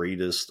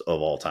greatest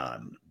of all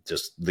time,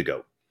 just the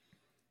GOAT.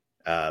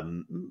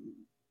 Of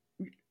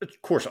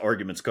course,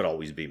 arguments could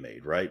always be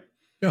made, right?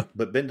 Yeah.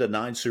 But been to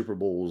 9 Super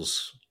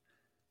Bowls,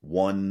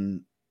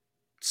 won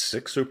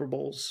 6 Super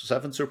Bowls,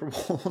 7 Super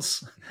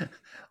Bowls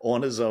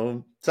on his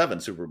own,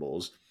 7 Super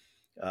Bowls.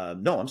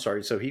 No, I'm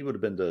sorry. So he would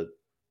have been to,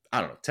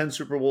 10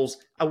 Super Bowls,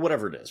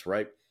 whatever it is,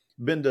 right?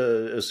 Been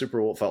to a Super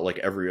Bowl, felt like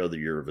every other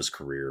year of his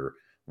career,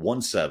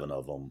 won 7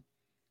 of them.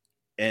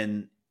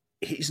 And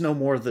he's no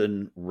more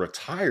than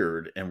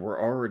retired, and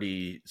we're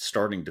already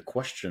starting to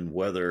question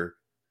whether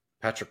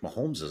Patrick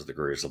Mahomes is the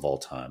greatest of all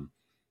time.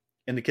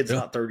 And the kid's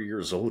not 30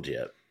 years old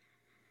yet.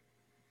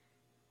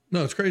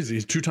 No, it's crazy.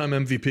 He's 2-time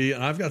MVP,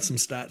 and I've got some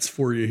stats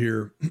for you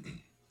here.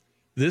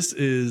 This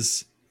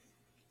is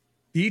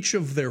each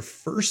of their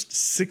first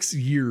 6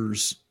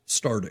 years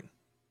starting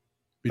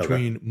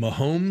between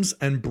Mahomes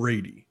and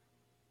Brady.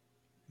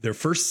 Their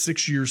first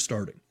 6 years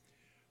starting.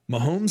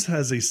 Mahomes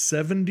has a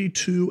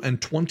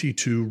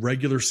 72-22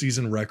 regular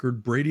season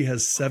record. Brady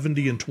has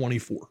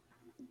 70-24. So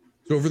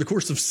over the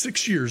course of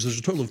 6 years, there's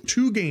a total of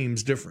 2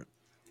 games different.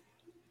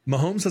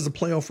 Mahomes has a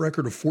playoff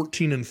record of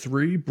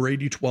 14-3,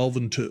 Brady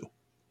 12-2.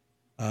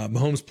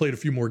 Mahomes played a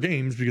few more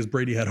games because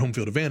Brady had home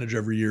field advantage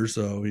every year,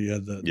 so he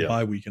had the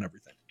bye week and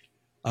everything.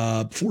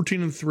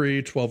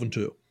 14-3,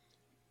 12-2.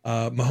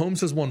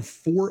 Mahomes has won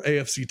 4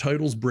 AFC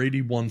titles.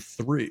 Brady won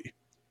 3.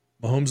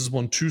 Mahomes has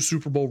won 2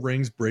 Super Bowl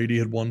rings. Brady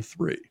had won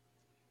 3.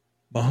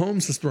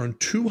 Mahomes has thrown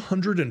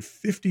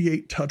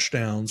 258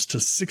 touchdowns to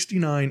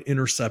 69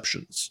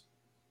 interceptions.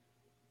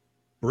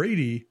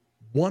 Brady,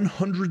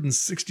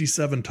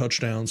 167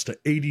 touchdowns to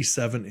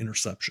 87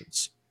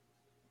 interceptions.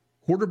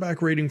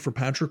 Quarterback rating for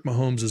Patrick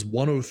Mahomes is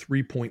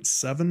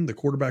 103.7. The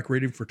quarterback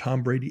rating for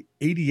Tom Brady,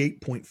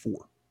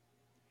 88.4.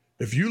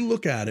 If you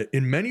look at it,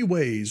 in many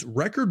ways,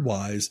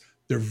 record-wise,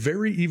 they're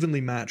very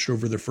evenly matched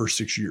over their first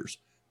 6 years.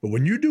 But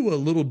when you do a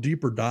little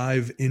deeper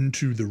dive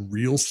into the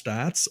real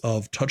stats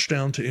of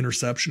touchdown to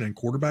interception and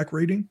quarterback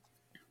rating,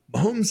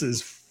 Mahomes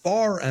is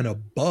far and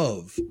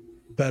above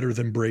better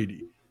than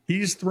Brady.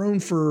 He's thrown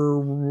for,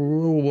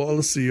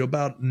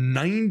 about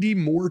 90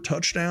 more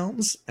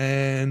touchdowns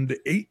and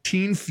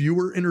 18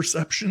 fewer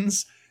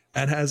interceptions,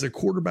 and has a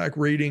quarterback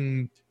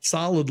rating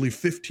solidly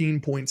 15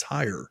 points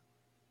higher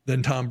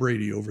than Tom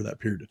Brady over that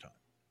period of time.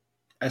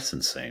 That's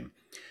insane.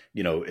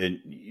 And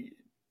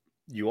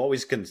you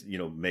always can,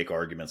 make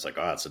arguments like,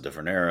 oh, it's a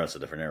different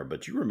era,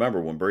 But you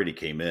remember when Brady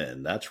came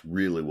in, that's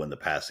really when the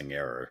passing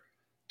era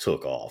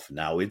took off.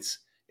 Now it's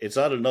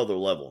at another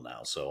level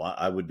now. So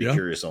I would be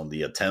curious on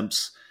the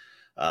attempts.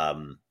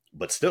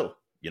 But still,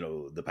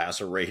 the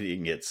passer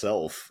rating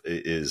itself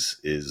is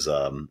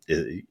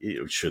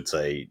it should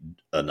say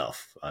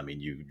enough. I mean,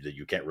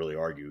 you can't really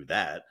argue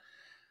that.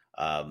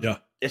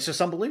 It's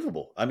just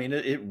unbelievable. I mean,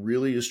 it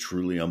really is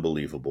truly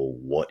unbelievable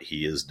what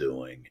he is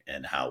doing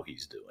and how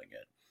he's doing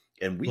it.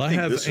 And I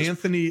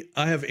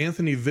have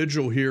Anthony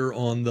Vigil here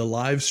on the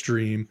live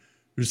stream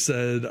who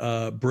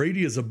said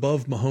Brady is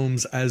above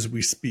Mahomes as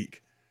we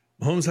speak.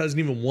 Mahomes hasn't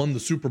even won the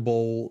Super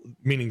Bowl,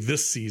 meaning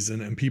this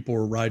season, and people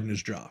are riding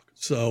his jock.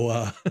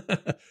 So,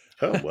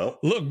 oh, well,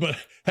 look, but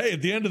hey,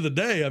 at the end of the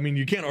day, I mean,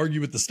 you can't argue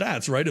with the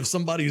stats, right? If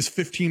somebody is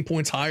 15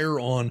 points higher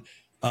on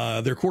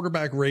their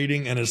quarterback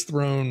rating and has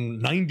thrown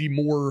 90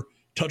 more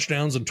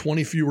touchdowns and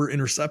 20 fewer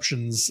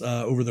interceptions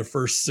over their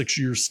first 6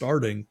 years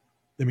starting,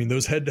 I mean,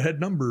 those head-to-head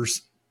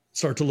numbers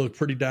start to look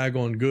pretty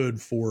daggone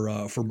good for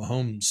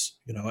Mahomes,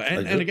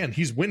 and again,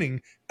 he's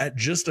winning at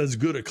just as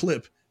good a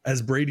clip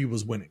as Brady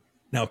was winning.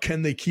 Now,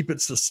 can they keep it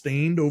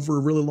sustained over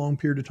a really long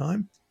period of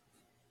time?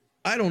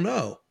 I don't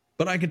know,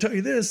 but I can tell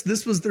you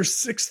this was their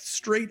 6th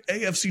straight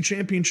AFC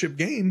championship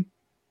game.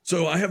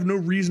 So I have no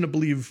reason to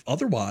believe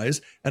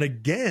otherwise. And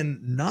again,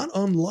 not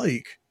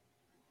unlike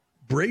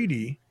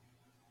Brady,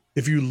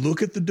 if you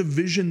look at the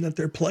division that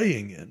they're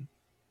playing in,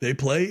 they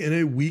play in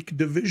a weak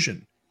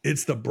division.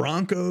 It's the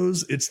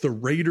Broncos, it's the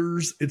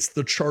Raiders, it's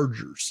the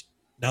Chargers.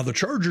 Now, the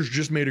Chargers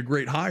just made a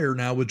great hire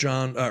now with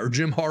Jim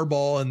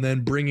Harbaugh and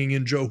then bringing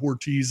in Joe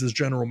Ortiz as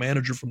general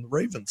manager from the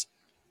Ravens.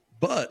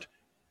 But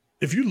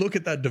if you look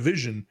at that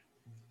division,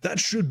 that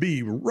should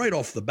be right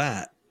off the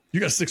bat.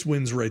 You got 6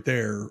 wins right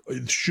there.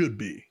 It should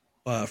be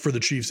for the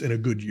Chiefs in a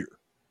good year.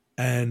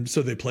 And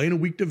so they play in a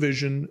weak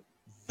division.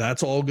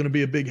 That's all going to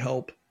be a big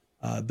help.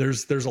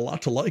 There's a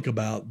lot to like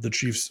about the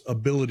Chiefs'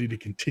 ability to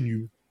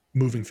continue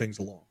moving things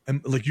along.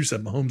 And like you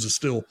said, Mahomes is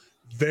still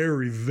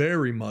very,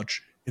 very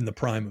much in the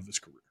prime of his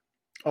career.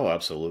 Oh,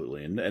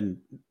 absolutely. And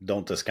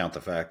don't discount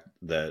the fact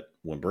that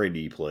when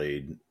Brady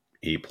played,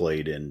 he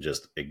played in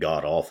just a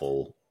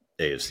god-awful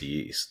AFC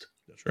East.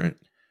 That's right.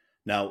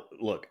 Now,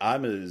 look,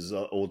 I'm as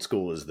old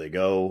school as they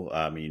go.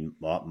 I mean,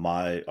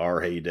 our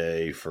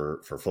heyday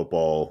for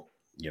football,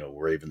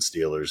 Ravens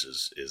Steelers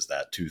is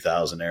that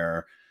 2000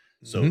 era.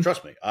 So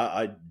trust me,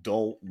 I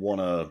don't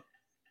want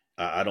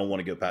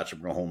to give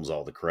Patrick Mahomes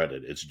all the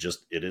credit.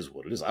 It is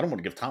what it is. I don't want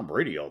to give Tom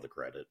Brady all the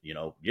credit.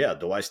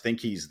 Do I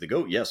think he's the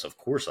GOAT? Yes, of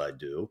course I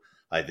do.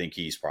 I think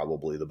he's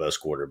probably the best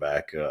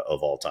quarterback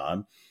of all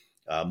time.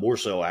 More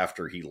so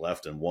after he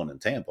left and won in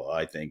Tampa.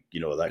 I think,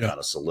 that kind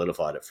of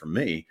solidified it for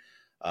me.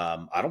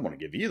 I don't want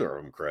to give either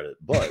of them credit,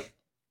 but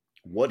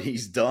what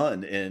he's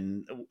done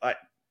in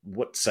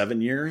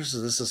 7 years?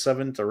 Is this the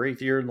 7th or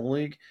 8th year in the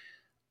league?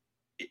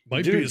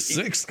 Might be his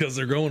 6th because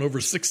they're going over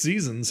 6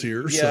 seasons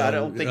here. Yeah, so, I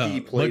don't think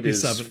he played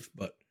his 7th,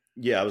 but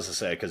yeah, I was to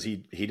say because he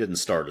didn't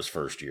start his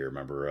first year.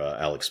 Remember,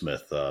 Alex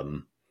Smith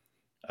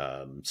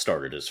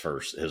started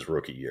his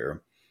rookie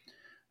year.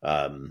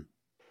 But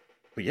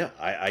yeah,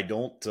 I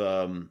don't.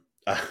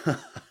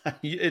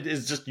 It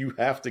is just you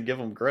have to give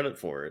him credit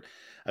for it.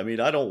 I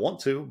mean, I don't want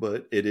to,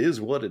 but it is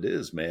what it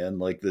is, man.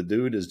 Like the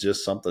dude is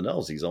just something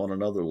else. He's on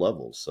another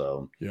level.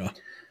 So yeah.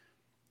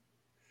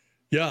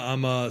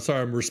 I'm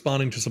sorry. I'm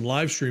responding to some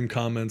live stream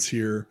comments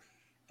here.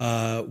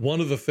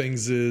 One of the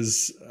things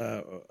is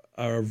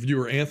our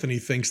viewer Anthony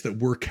thinks that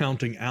we're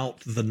counting out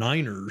the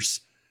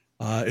Niners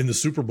in the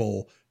Super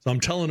Bowl. So I'm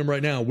telling him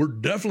right now, we're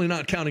definitely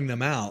not counting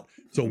them out.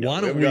 So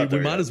why don't we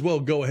might as well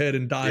go ahead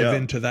and dive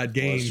into that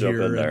game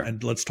here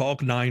and let's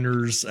talk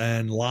Niners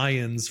and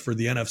Lions for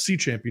the NFC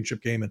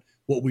Championship game and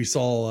what we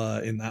saw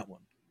in that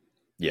one.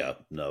 Yeah,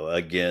 no,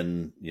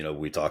 again,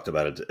 we talked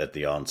about it at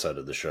the onset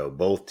of the show.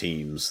 Both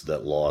teams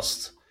that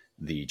lost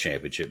the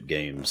championship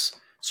games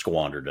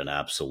squandered an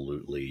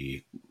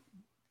absolutely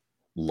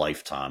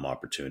lifetime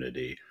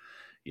opportunity.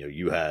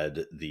 You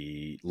had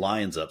the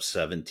Lions up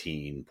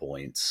 17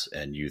 points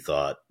and you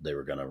thought they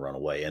were going to run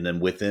away. And then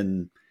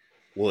within,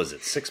 what was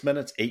it, 6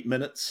 minutes, 8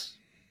 minutes?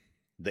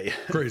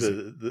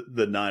 Crazy.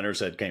 The Niners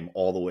had came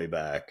all the way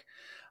back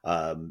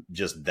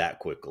just that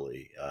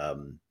quickly.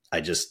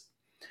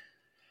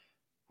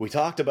 We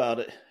talked about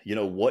it,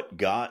 what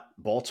got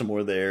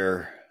Baltimore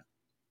there,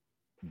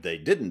 they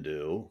didn't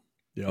do.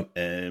 Yep.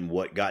 And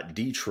what got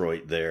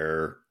Detroit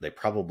there, they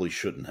probably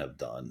shouldn't have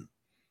done.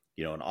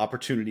 An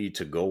opportunity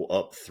to go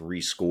up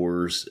 3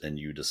 scores and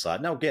you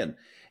decide. Now, again,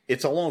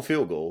 it's a long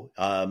field goal.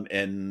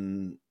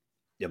 And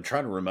I'm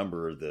trying to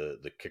remember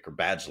the kicker,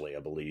 Badgley,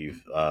 I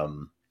believe,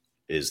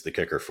 is the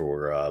kicker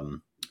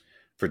for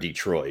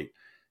Detroit.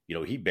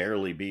 He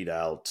barely beat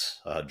out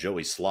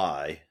Joey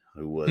Sly,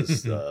 who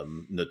was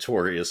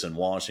notorious in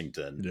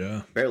Washington.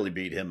 Yeah. Barely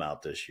beat him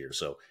out this year.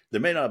 So there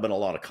may not have been a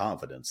lot of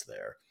confidence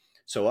there.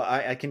 So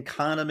I can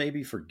kind of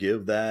maybe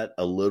forgive that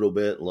a little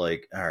bit.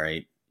 Like, all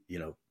right,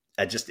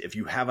 if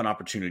you have an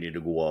opportunity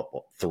to go up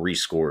 3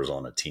 scores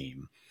on a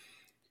team,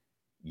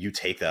 you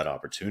take that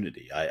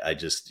opportunity. I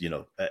just,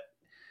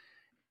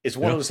 it's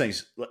one of those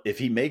things. If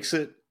he makes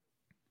it,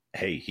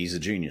 hey, he's a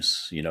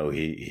genius. He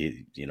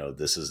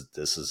this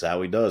is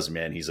how he does,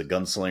 man. He's a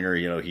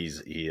gunslinger.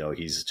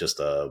 He's just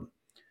a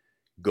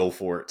go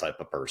for it type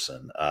of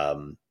person.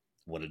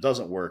 When it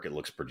doesn't work, it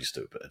looks pretty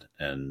stupid.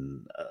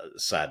 And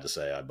sad to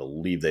say, I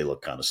believe they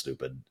look kind of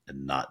stupid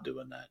in not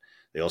doing that.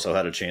 They also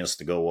had a chance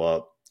to go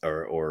up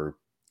or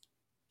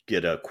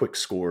get a quick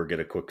score, get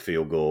a quick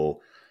field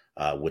goal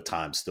with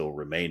time still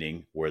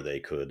remaining, where they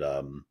could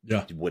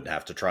wouldn't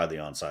have to try the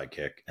onside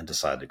kick and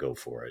decide to go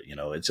for it.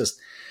 It's just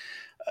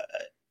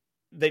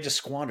they just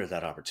squandered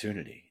that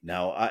opportunity.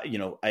 Now,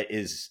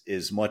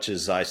 as much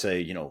as I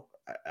say,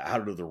 how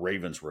do the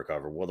Ravens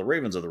recover? Well, the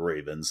Ravens are the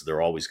Ravens.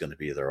 They're always going to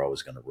be. They're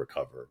always going to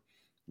recover.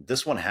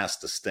 This one has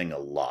to sting a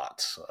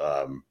lot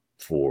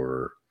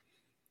for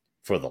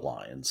the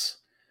Lions.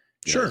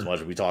 Sure. As much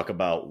as we talk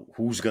about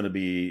who's going to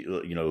be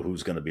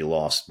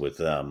lost with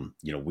them,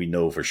 we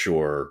know for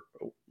sure,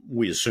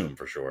 we assume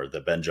for sure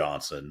that Ben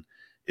Johnson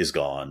is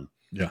gone.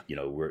 Yeah.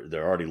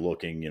 They're already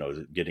looking,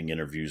 getting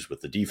interviews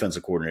with the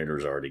defensive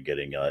coordinators, already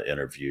getting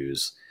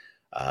interviews.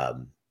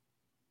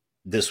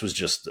 This was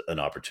just an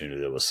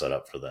opportunity that was set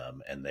up for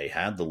them, and they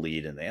had the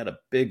lead, and they had a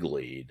big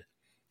lead,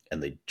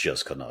 and they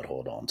just could not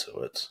hold on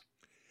to it.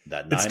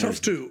 It's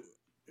tough too.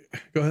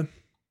 Go ahead.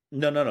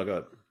 No, go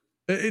ahead.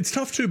 It's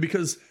tough too,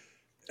 because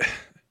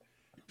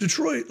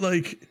Detroit,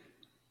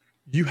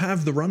 you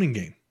have the running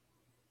game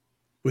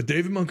with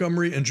David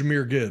Montgomery and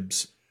Jahmyr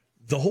Gibbs.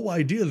 The whole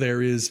idea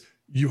there is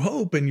you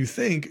hope and you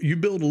think you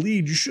build a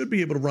lead, you should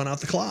be able to run out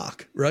the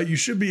clock, right? You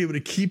should be able to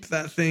keep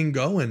that thing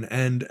going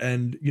and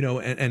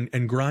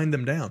grind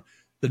them down.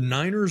 The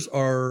Niners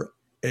are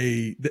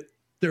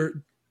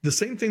they're the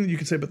same thing that you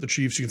can say about the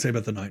Chiefs, you can say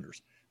about the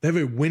Niners. They have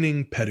a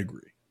winning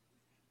pedigree.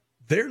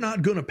 They're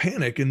not going to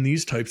panic in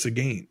these types of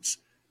games.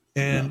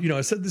 And,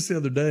 I said this the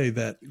other day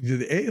that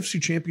the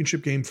AFC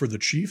Championship game for the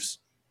Chiefs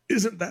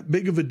isn't that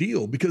big of a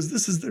deal because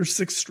this is their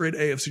 6th straight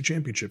AFC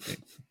Championship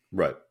game.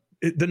 Right.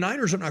 The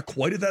Niners are not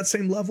quite at that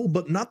same level,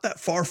 but not that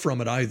far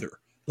from it either.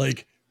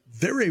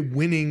 They're a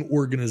winning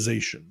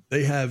organization.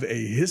 They have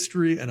a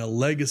history and a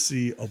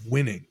legacy of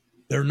winning.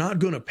 They're not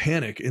going to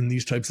panic in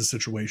these types of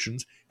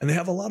situations. And they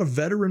have a lot of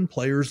veteran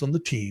players on the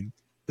team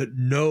that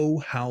know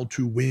how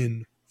to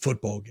win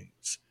football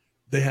games.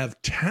 They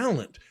have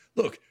talent.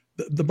 Look,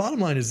 the bottom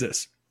line is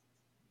this.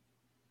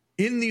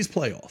 In these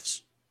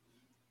playoffs,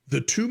 the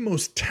two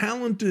most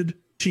talented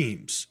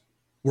teams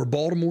were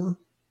Baltimore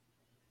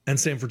and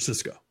San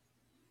Francisco.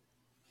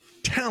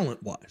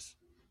 Talent-wise.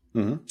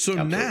 Mm-hmm. So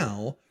absolutely.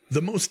 Now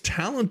the most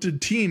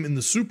talented team in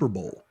the Super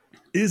Bowl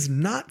is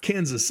not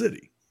Kansas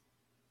City.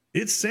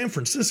 It's San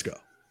Francisco.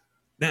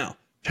 Now,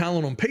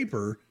 talent on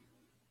paper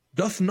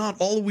doth not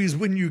always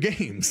win you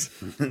games,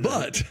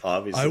 but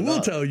I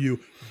will tell you,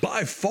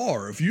 by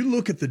far, if you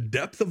look at the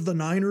depth of the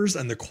Niners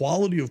and the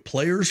quality of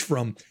players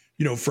from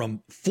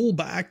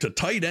fullback to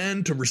tight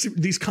end to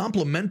receive these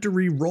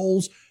complementary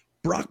roles,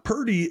 Brock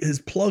Purdy is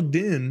plugged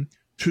in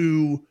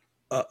to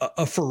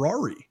a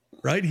Ferrari,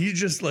 right? He's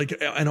just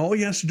and all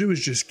he has to do is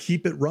just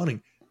keep it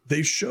running.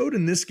 They showed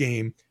in this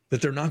game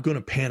that they're not going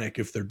to panic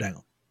if they're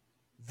down.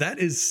 That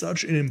is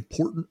such an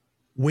important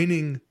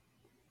winning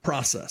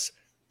process.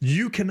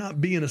 You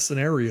cannot be in a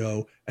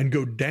scenario and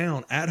go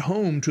down at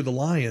home to the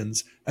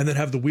Lions and then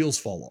have the wheels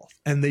fall off.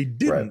 And they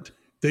didn't. Right.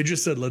 They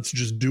just said, let's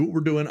just do what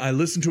we're doing. I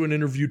listened to an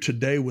interview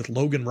today with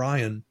Logan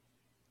Ryan,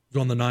 who's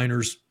on the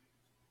Niners,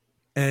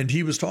 and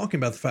he was talking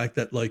about the fact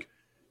that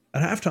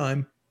at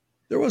halftime,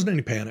 there wasn't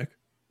any panic.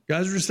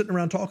 Guys were just sitting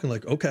around talking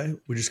okay,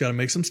 we just got to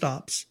make some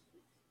stops.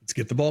 Let's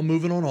get the ball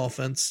moving on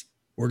offense.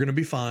 We're going to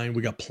be fine.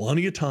 We got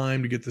plenty of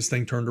time to get this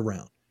thing turned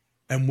around.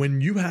 And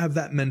when you have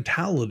that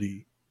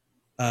mentality,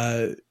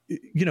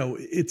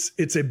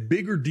 it's a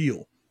bigger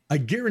deal. I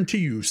guarantee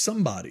you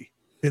somebody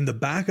in the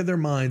back of their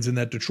minds in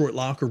that Detroit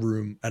locker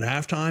room at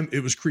halftime,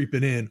 it was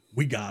creeping in.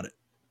 We got it.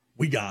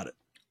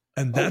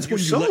 And that's when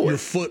you let your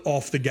foot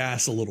off the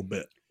gas a little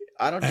bit.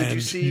 Did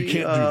you see, you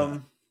can't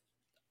do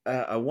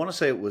that. I want to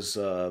say it was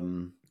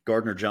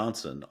Gardner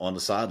Johnson on the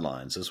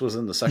sidelines. This was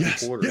in the second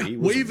quarter. Yeah. He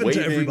was waving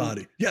to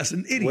everybody. Yes.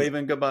 An idiot.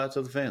 Waving goodbye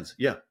to the fans.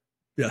 Yeah.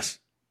 Yes.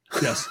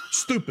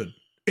 Stupid.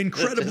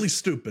 Incredibly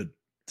stupid.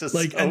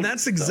 And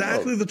that's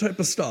exactly the type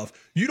of stuff.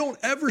 You don't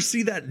ever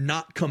see that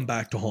not come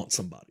back to haunt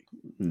somebody.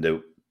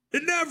 Nope.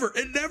 It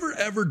never,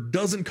 ever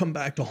doesn't come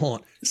back to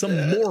haunt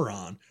some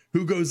moron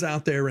who goes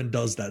out there and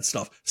does that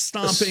stuff,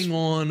 stomping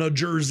on a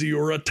jersey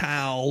or a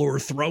towel or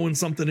throwing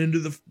something into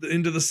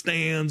the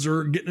stands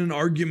or getting in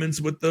arguments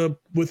with the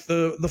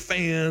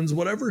fans,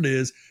 whatever it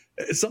is.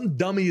 Some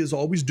dummy is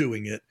always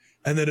doing it,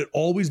 and then it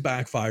always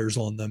backfires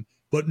on them,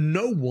 but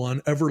no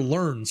one ever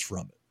learns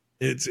from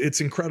it. It's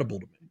incredible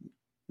to me.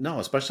 No,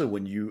 especially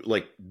when you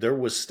there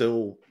was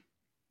still,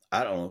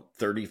 I don't know,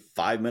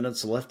 35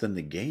 minutes left in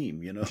the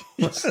game,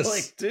 Yes.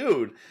 It's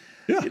dude,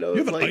 yeah, you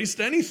haven't iced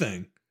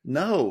anything.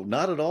 No,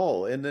 not at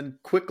all. And then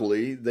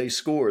quickly they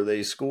score.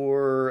 They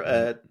score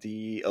at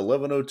the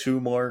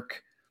 11:02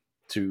 mark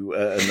to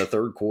in the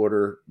third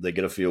quarter, they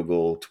get a field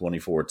goal,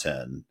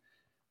 24-10.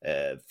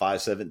 At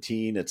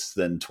 5:17, it's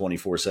then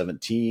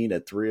 24-17.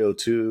 At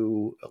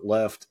 3:02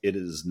 left, it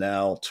is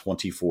now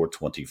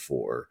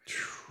 24-24.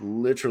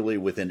 Literally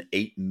within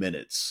 8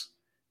 minutes,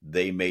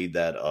 they made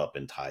that up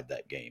and tied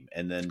that game,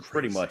 and then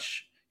pretty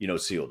much,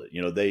 sealed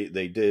it.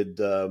 They did,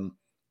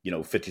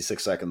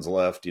 56 seconds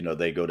left.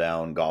 They go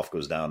down, Goff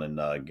goes down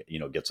and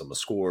gets them a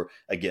score.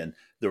 Again,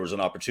 there was an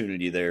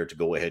opportunity there to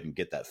go ahead and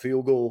get that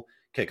field goal,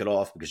 kick it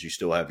off because you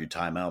still have your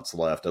timeouts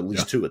left, at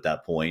least 2 at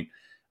that point.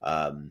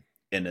 And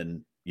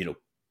then,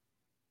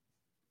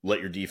 let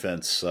your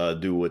defense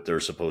do what they're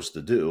supposed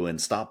to do and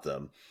stop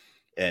them.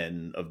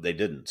 And they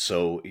didn't.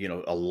 So,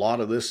 a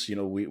lot of this,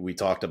 we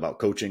talked about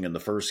coaching in the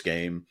first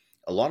game.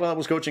 A lot of that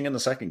was coaching in the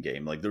second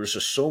game. Like, there was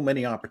just so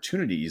many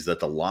opportunities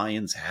that the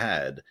Lions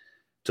had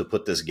to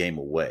put this game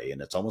away.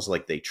 And it's almost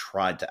like they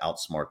tried to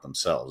outsmart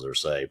themselves or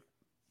say,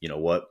 you know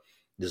what,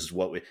 this is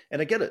what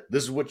and I get it.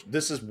 This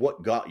is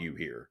what got you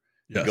here.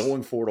 Yes.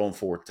 Going forward on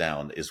fourth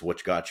down is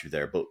what got you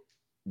there. But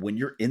when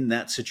you're in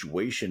that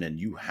situation and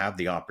you have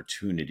the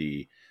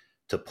opportunity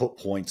to put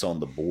points on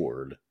the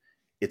board,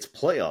 it's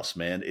playoffs,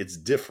 man. It's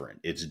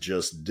different. It's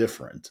just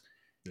different.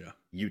 Yeah.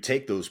 You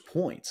take those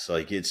points.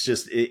 Like, it's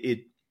just,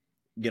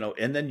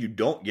 and then you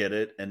don't get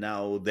it. And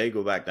now they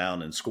go back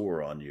down and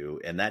score on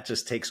you. And that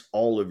just takes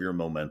all of your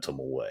momentum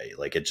away.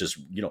 Like, it just,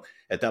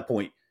 at that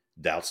point,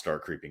 doubts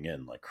start creeping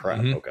in. Like, crap.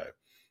 Mm-hmm. Okay.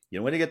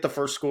 When you get the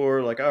first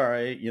score, like, all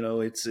right,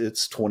 it's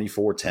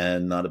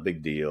 24-10, not a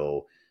big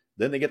deal.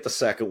 Then they get the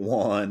second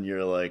one.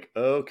 You're like,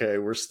 okay,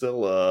 we're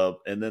still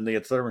up. And then they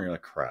get third one. You're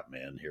like, crap,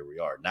 man, here we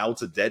are. Now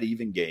it's a dead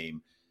even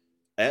game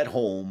at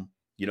home.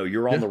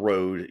 You're on the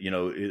road.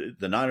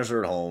 The Niners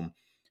are at home.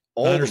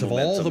 Niners have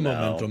all the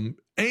momentum.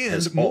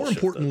 And more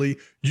importantly,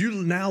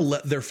 you now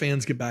let their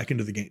fans get back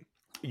into the game.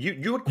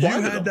 You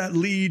had that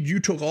lead. You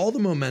took all the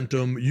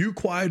momentum. You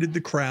quieted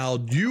the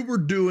crowd. You were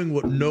doing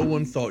what no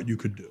one thought you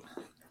could do.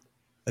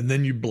 And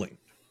then you blinked.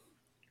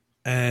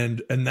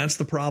 And that's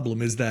the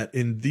problem, is that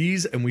in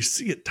these, and we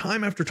see it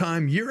time after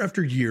time, year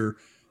after year,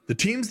 the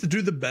teams that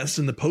do the best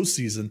in the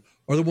postseason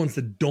are the ones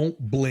that don't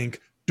blink,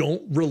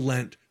 don't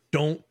relent,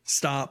 don't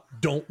stop,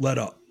 don't let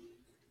up.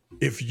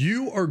 If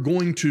you are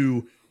going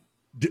to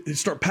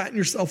start patting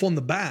yourself on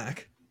the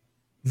back,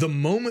 the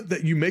moment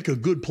that you make a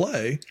good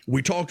play,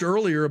 we talked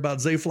earlier about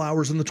Zay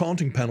Flowers and the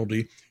taunting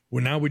penalty.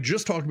 Now we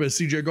just talked about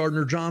CJ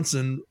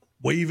Gardner-Johnson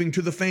waving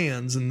to the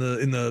fans in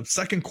the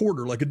second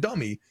quarter like a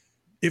dummy.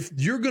 If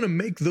you're going to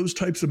make those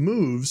types of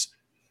moves,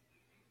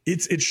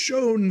 it's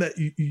shown that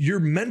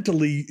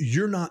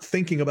you're not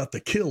thinking about the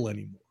kill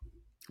anymore.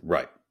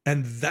 Right.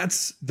 And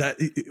that's that.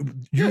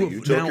 You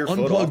have took now your foot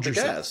unplugged off the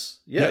yourself. gas.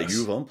 Yeah, yes.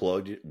 You've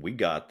unplugged it. We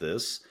got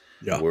this.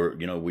 Yeah.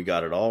 We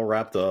got it all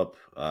wrapped up.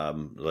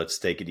 Let's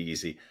take it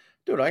easy.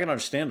 Dude, I can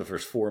understand if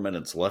there's 4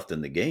 minutes left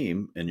in the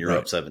game and you're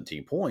up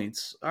 17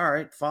 points. All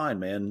right, fine,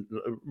 man.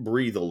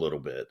 Breathe a little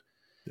bit.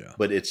 Yeah.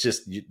 But it's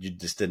just, you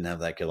just didn't have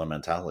that killer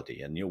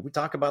mentality. And, we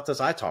talk about this.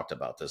 I talked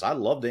about this. I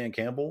love Dan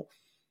Campbell.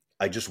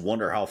 I just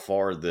wonder how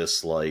far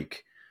this,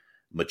 like,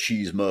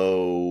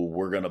 machismo,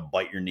 we're going to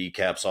bite your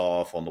kneecaps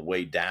off on the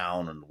way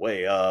down and the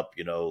way up,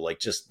 like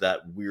just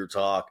that weird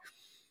talk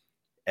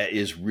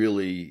is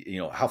really,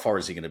 how far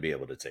is he going to be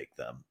able to take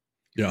them?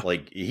 Yeah.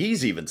 Like,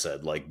 he's even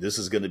said, like, this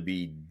is going to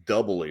be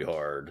doubly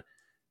hard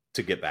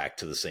to get back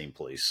to the same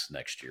place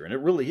next year. And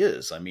it really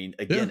is. I mean,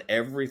 again,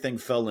 everything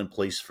fell in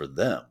place for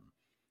them.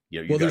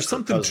 Well, there's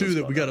something too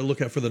that we got to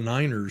look at for the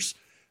Niners.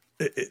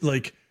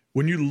 Like,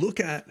 when you look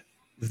at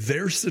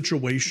their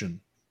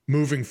situation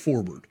moving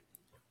forward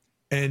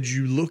and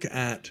you look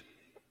at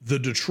the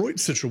Detroit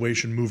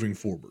situation moving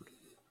forward,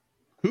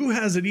 who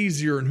has it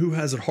easier and who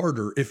has it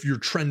harder if you're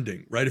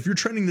trending, right? If you're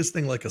trending this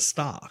thing like a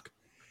stock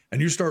and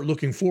you start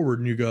looking forward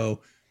and you go,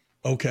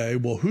 okay,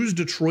 well, who's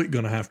Detroit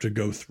going to have to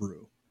go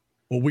through?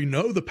 Well, we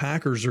know the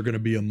Packers are going to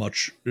be a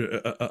much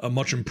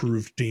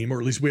improved team, or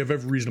at least we have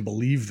every reason to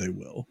believe they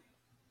will.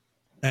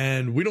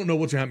 And we don't know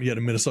what's going to happen yet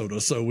in Minnesota,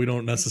 so we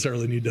don't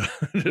necessarily need to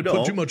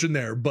put too much in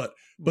there. But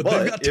they've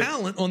got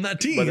talent on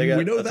that team.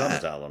 We know a ton that.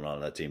 of talent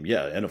on that team.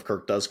 Yeah, and if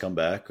Kirk does come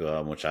back,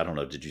 which I don't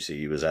know, did you see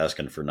he was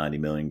asking for $90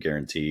 million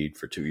guaranteed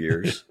for 2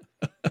 years?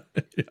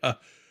 Yeah,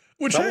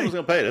 which someone's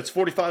going to pay it. It's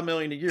 $45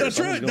 million a year. That's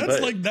right.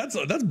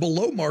 That's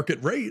below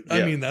market rate. Yeah.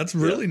 I mean, that's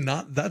really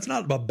not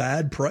a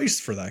bad price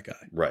for that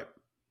guy. Right.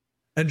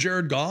 And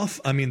Jared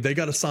Goff, I mean, they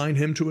got to sign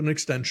him to an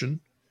extension.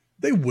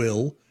 They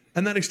will.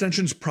 And that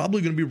extension is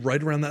probably going to be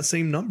right around that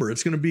same number.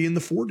 It's going to be in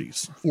the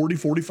 40s,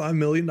 $45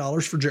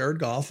 million for Jared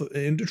Goff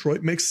in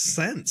Detroit. Makes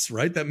sense,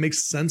 right? That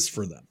makes sense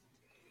for them.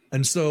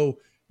 And so,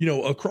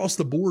 across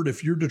the board,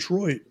 if you're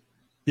Detroit,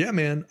 yeah,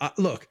 man,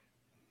 look,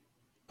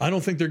 I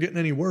don't think they're getting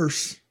any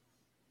worse,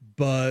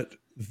 but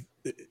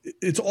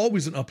it's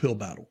always an uphill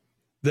battle.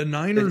 The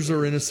Niners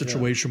are in a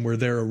situation where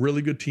they're a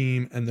really good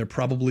team and they're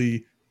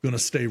probably going to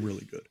stay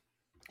really good.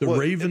 The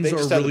Ravens are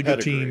a really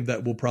good team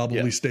that will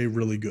probably stay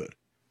really good.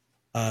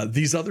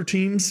 These other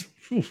teams,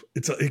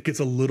 it gets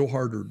a little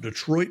harder.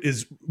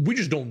 We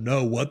just don't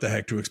know what the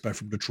heck to expect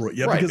from Detroit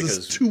yet, because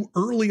it's too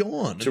early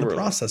on in the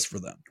process for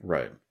them.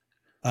 Right.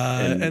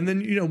 And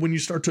then, when you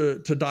start to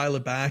dial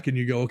it back and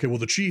you go, okay, well,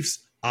 the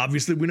Chiefs,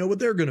 obviously we know what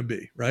they're going to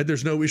be, right?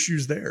 There's no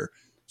issues there.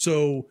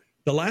 So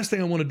the last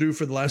thing I want to do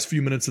for the last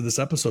few minutes of this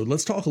episode,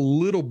 let's talk a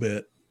little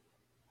bit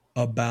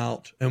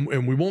about, and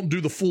we won't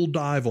do the full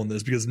dive on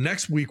this because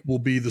next week will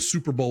be the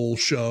Super Bowl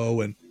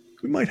show, and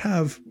we might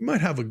have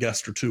a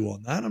guest or two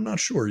on that. I'm not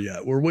sure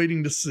yet. We're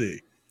waiting to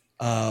see.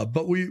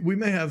 But we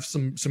may have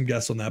some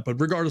guests on that. But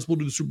regardless, we'll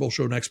do the Super Bowl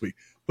show next week.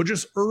 But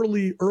just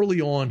early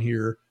on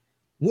here,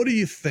 what do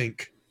you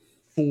think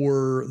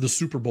for the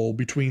Super Bowl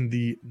between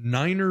the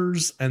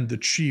Niners and the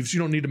Chiefs? You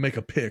don't need to make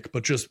a pick,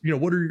 but just,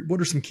 what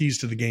are some keys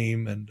to the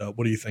game, and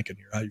what are you thinking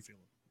here? How are you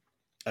feeling?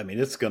 I mean,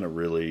 it's going to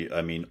really,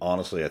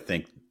 honestly, I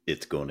think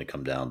it's going to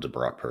come down to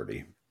Brock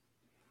Purdy.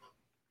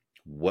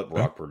 What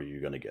Brock Purdy are you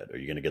going to get? Are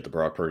you going to get the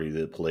Brock Purdy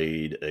that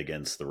played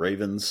against the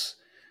Ravens,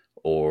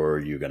 or are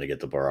you going to get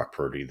the Brock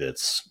Purdy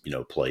that's,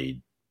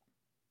 played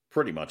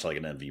pretty much like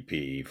an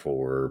MVP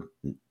for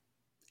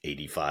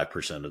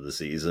 85% of the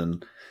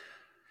season?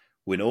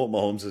 We know what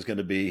Mahomes is going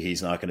to be.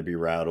 He's not going to be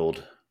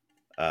rattled.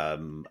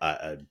 But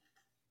I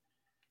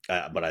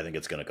think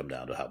it's going to come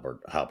down to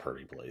how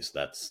Purdy plays.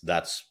 That's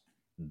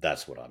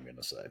what I'm going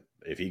to say.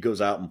 If he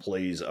goes out and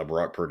plays a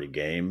Brock Purdy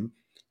game,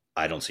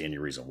 I don't see any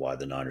reason why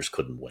the Niners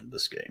couldn't win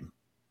this game.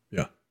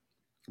 Yeah.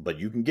 But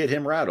you can get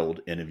him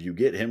rattled, and if you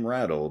get him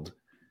rattled,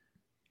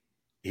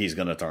 he's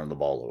going to turn the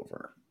ball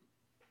over.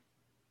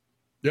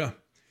 Yeah.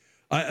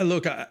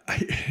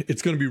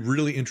 It's going to be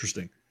really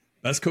interesting.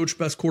 Best coach,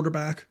 best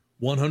quarterback,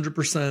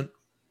 100%.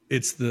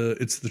 It's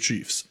the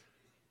Chiefs.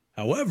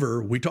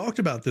 However, we talked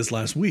about this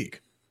last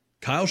week.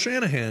 Kyle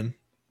Shanahan,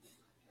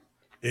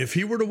 if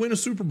he were to win a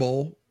Super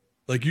Bowl,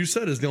 like you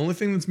said, is the only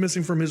thing that's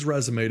missing from his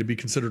resume to be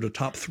considered a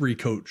top 3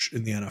 coach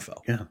in the NFL.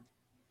 Yeah.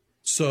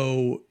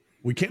 So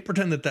we can't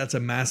pretend that that's a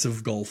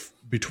massive gulf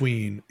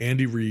between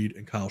Andy Reid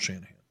and Kyle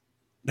Shanahan.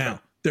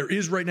 Now, there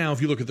is right now,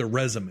 if you look at their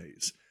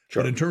resumes,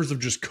 but in terms of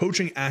just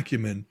coaching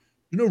acumen,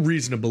 there's no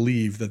reason to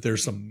believe that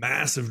there's some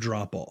massive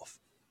drop off.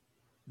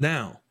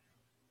 Now,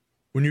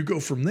 when you go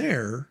from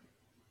there,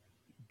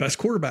 best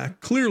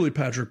quarterback, clearly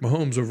Patrick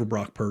Mahomes over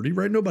Brock Purdy,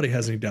 right? Nobody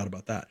has any doubt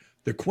about that.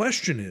 The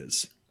question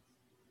is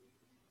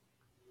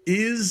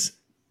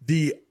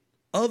the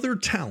other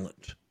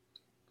talent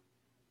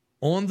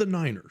on the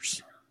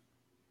Niners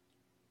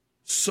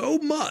so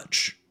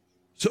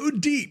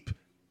deep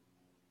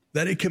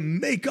that it can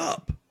make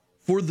up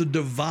for the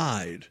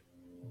divide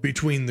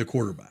between the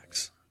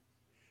quarterbacks?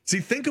 See,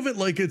 think of it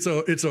like it's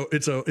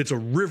a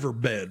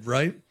riverbed,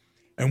 right?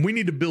 And we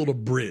need to build a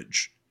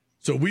bridge.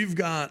 So we've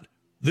got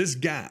this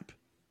gap.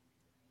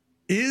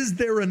 Is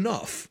there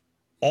enough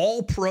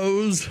all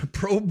pros,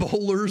 pro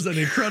bowlers, and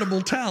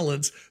incredible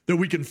talents that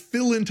we can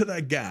fill into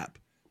that gap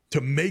to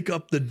make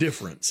up the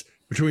difference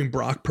between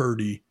Brock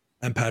Purdy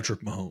and Patrick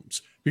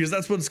Mahomes? Because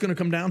that's what it's going to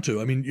come down to.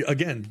 I mean,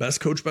 again,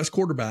 best coach, best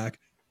quarterback,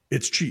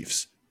 it's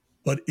Chiefs.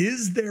 But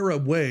is there a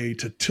way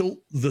to tilt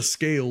the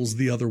scales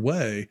the other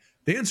way?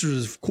 The answer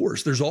is, of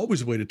course, there's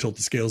always a way to tilt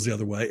the scales the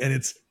other way, and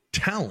it's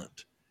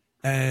talent.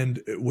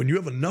 And when you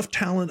have enough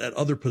talent at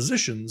other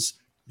positions,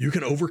 you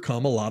can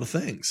overcome a lot of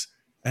things.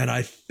 And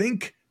I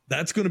think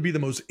that's going to be the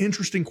most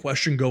interesting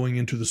question going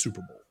into the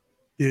Super Bowl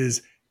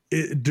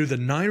do the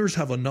Niners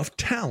have enough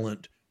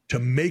talent to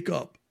make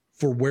up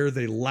for where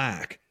they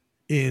lack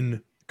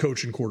in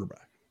coach and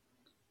quarterback?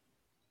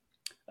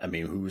 I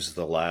mean, who's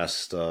the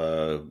last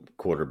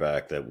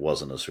quarterback that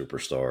wasn't a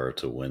superstar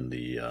to win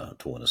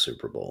a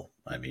Super Bowl?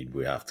 I mean,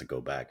 we have to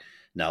go back.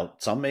 Now,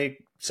 some may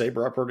say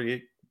Brock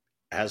Purdy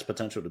has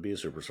potential to be a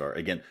superstar.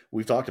 Again,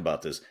 we've talked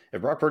about this.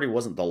 If Brock Purdy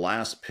wasn't the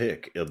last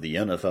pick of the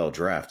NFL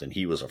draft and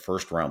he was a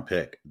first-round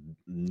pick,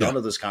 none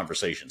of this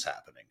conversation's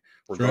happening.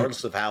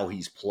 Regardless of how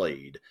he's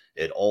played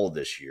at all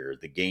this year,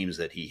 the games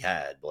that he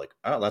had,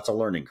 that's a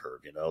learning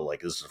curve,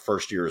 like this is the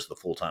first year as the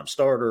full-time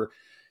starter,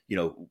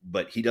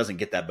 but he doesn't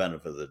get that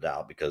benefit of the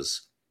doubt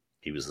because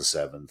he was the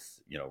 7th,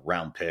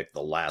 round pick,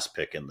 the last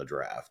pick in the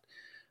draft.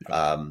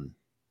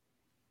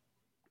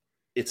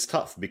 It's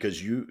tough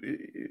because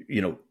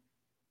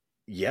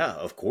yeah,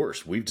 of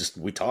course. We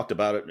talked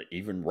about it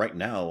even right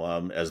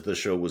now as the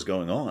show was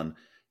going on.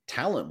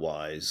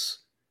 Talent-wise,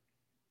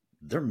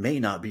 there may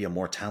not be a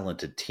more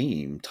talented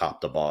team top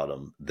to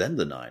bottom than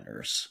the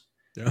Niners.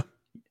 Yeah.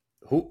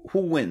 Who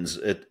wins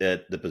at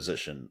the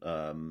position?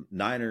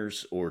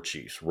 Niners or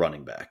Chiefs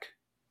running back?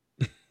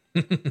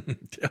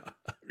 Yeah,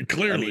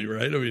 clearly,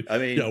 right? I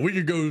mean, yeah, we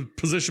could go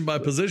position by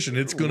position.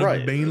 It's going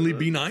to mainly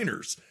be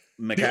Niners.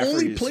 The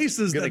only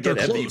places that they're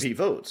close. MVP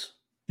votes.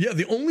 Yeah,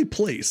 the only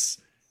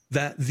place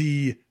that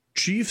the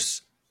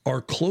Chiefs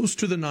are close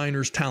to the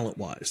Niners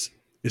talent-wise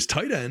is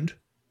tight end.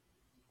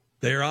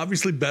 They are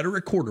obviously better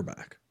at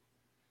quarterback.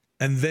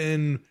 And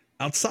then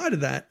outside of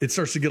that, it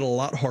starts to get a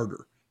lot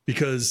harder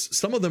because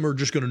some of them are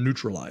just going to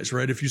neutralize,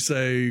 right? If you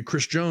say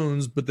Chris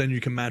Jones, but then you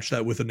can match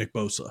that with a Nick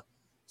Bosa.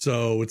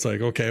 So it's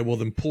like, okay, well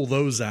then pull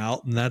those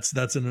out, and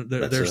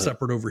they're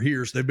separate over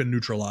here, so they've been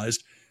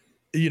neutralized.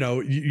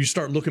 You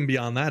start looking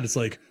beyond that. It's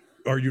like,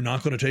 are you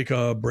not going to take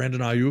Brandon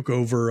Ayuk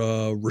over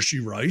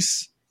Rashee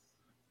Rice?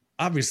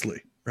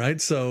 Obviously, right?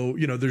 So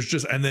there's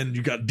just, and then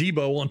you got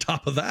Debo on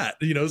top of that.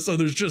 So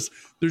there's just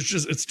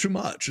it's too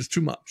much. It's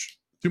too much.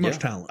 Too much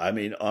talent. I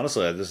mean,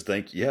 honestly, I just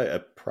think,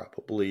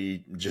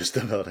 probably just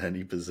about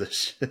any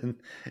position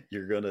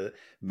you're gonna,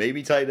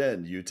 maybe tight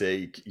end. You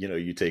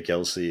take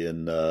Kelsey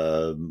and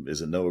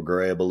is it Noah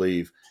Gray, I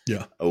believe?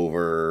 Yeah.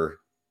 Over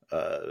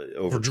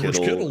George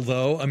Kittle,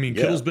 though. I mean,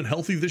 Kittle's been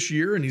healthy this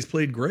year and he's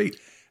played great.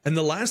 And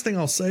the last thing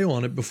I'll say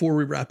on it before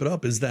we wrap it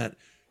up is that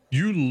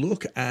you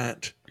look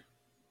at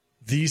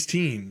these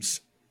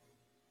teams.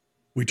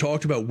 We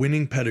talked about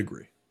winning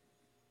pedigree.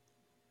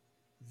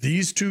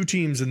 These two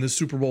teams in this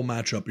Super Bowl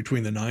matchup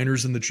between the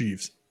Niners and the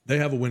Chiefs, they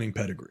have a winning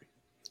pedigree.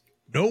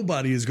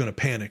 Nobody is going to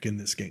panic in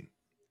this game.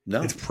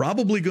 No. It's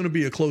probably going to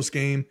be a close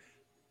game.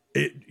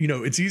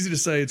 It's easy to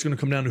say it's going to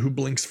come down to who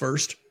blinks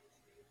first.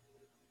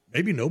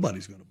 Maybe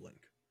nobody's going to blink.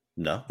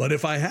 No. But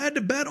if I had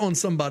to bet on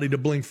somebody to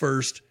blink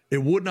first,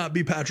 it would not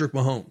be Patrick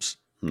Mahomes.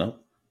 No.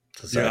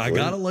 Exactly. Yeah, I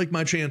got to like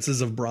my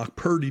chances of Brock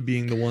Purdy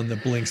being the one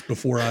that blinks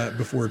before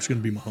it's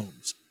going to be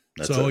Mahomes.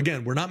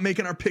 Again, we're not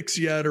making our picks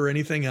yet or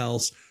anything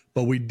else.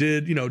 But we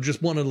did,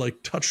 just want to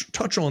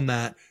touch on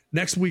that.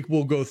 Next week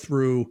we'll go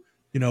through,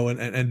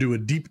 and do a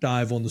deep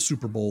dive on the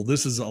Super Bowl.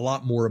 This is a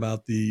lot more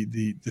about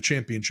the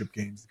championship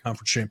games, the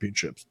conference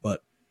championships.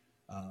 But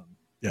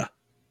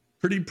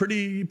pretty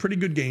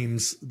good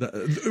games.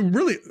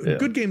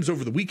 Good games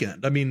over the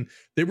weekend. I mean,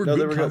 they were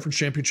good conference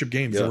championship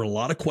games. Yeah. There were a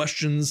lot of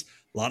questions,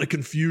 a lot of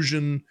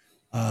confusion,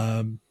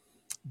 but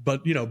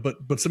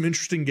some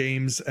interesting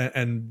games.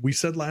 And we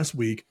said last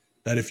week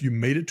that if you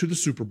made it to the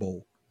Super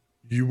Bowl,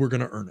 you were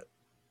going to earn it,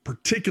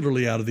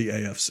 particularly out of the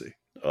AFC.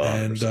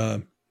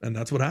 Oh, and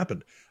that's what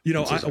happened.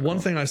 One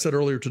thing I said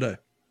earlier today,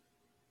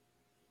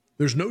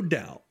 there's no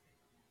doubt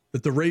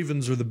that the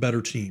Ravens are the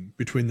better team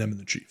between them and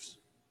the Chiefs,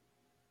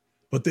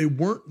 but they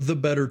weren't the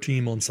better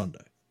team on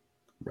Sunday.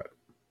 Right.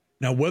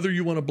 Now, whether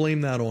you want to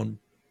blame that on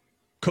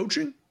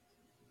coaching,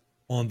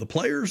 on the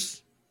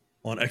players,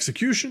 on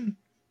execution,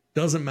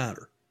 doesn't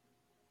matter.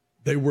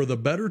 They were the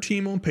better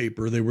team on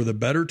paper. They were the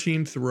better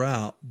team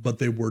throughout, but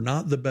they were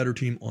not the better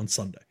team on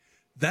Sunday.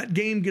 That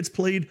game gets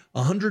played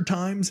 100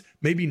 times,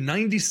 maybe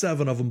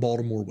 97 of them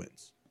Baltimore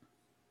wins.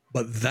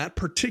 But that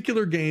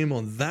particular game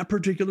on that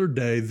particular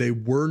day, they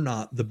were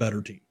not the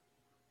better team.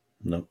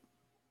 No.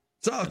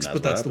 Sucks,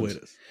 but that's the way it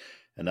is.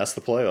 And that's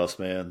the playoffs,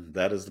 man.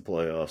 That is the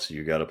playoffs.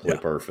 You got to play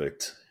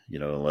perfect.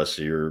 Unless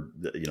you're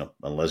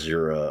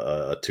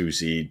a 2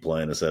 seed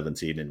playing a 7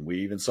 seed, and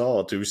we even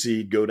saw a 2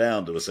 seed go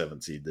down to a 7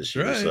 seed this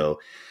year. Right. So,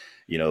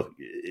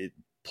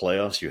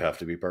 playoffs, you have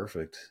to be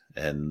perfect,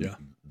 and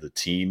the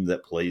team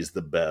that plays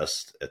the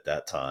best at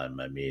that time,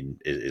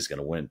 is going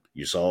to win.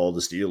 You saw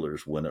the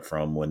Steelers win it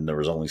from when there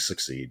was only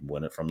 6 seed,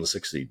 win it from the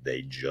 6 seed.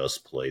 They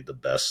just played the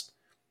best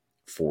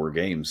 4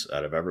 games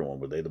out of everyone.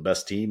 Were they the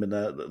best team in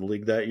that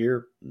league that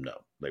year? No,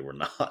 they were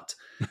not.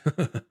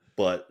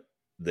 But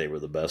they were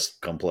the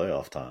best come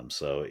playoff time.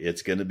 So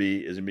it's going to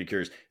be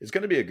curious. It's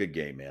going to be a good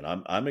game, man.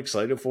 I'm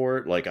excited for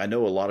it. Like, I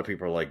know a lot of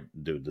people are like,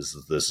 dude, this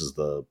is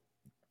the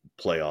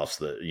playoffs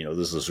that,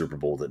 this is a Super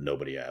Bowl that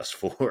nobody asked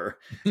for.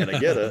 And I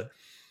get it.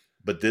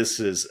 But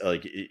this is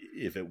like,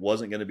 if it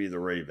wasn't going to be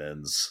the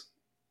Ravens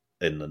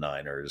and the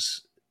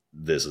Niners,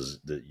 this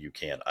is that you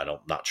can't,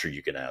 not sure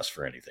you can ask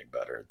for anything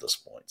better at this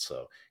point.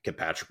 So can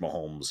Patrick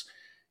Mahomes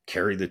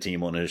carry the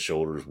team on his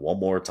shoulders one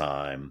more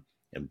time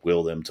and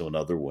will them to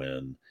another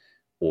win?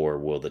 Or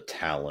will the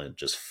talent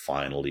just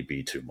finally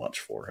be too much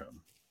for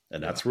him?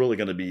 And that's really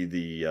going to be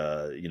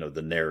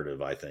the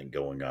narrative, I think,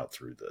 going out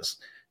through this.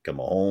 Can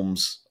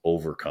Mahomes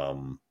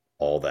overcome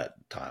all that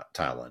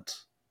talent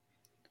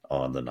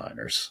on the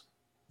Niners?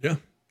 Yeah,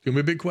 it's going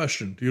to be a big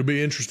question. It'll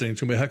be interesting.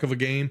 It's going to be a heck of a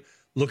game.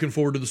 Looking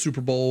forward to the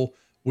Super Bowl.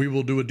 We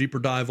will do a deeper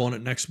dive on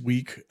it next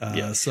week.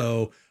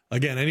 So,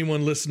 again,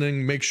 anyone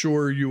listening, make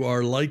sure you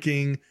are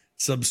liking,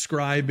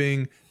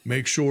 subscribing.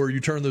 Make sure you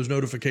turn those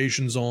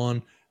notifications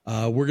on.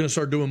 We're going to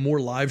start doing more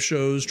live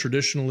shows.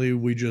 Traditionally,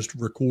 we just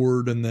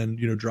record and then,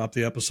 drop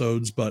the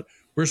episodes, but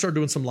we're going to start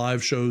doing some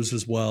live shows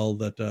as well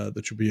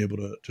that you'll be able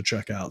to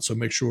check out. So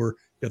make sure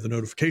you have the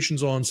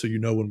notifications on so you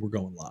know when we're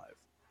going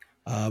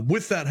live.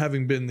 With that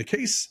having been the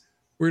case,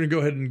 we're going to go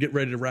ahead and get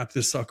ready to wrap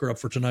this sucker up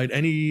for tonight.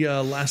 Any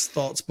last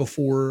thoughts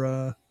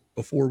before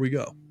we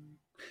go?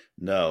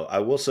 No, I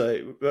will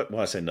say,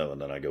 I say no,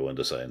 and then I go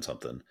into saying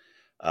something.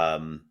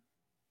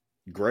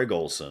 Greg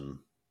Olsen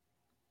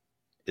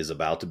is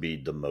about to be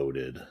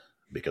demoted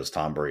because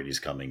Tom Brady's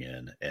coming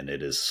in, and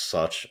it is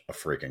such a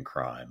freaking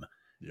crime.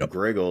 Yep.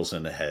 Greg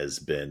Olsen has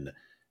been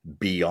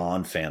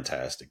beyond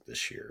fantastic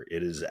this year.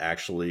 It is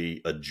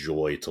actually a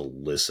joy to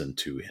listen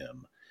to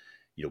him.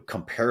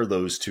 Compare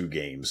those 2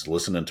 games,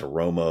 listening to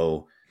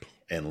Romo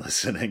and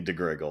listening to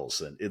Greg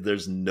Olsen.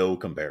 There's no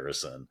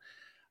comparison.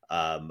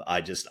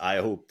 I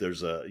hope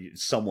there's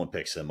someone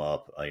picks him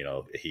up.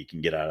 He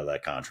can get out of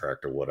that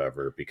contract or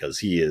whatever, because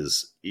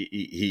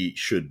he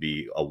should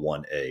be a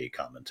 1A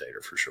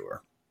commentator for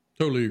sure.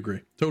 Totally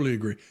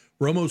agree.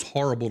 Romo's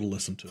horrible to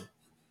listen to,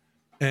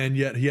 and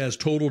yet he has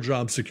total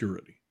job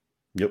security.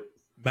 Yep.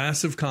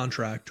 Massive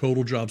contract,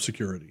 total job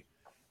security.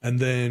 And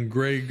then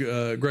Greg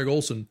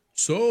Olson,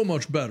 so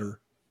much better,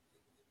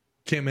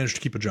 can't manage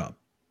to keep a job.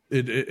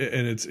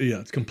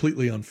 It's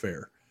completely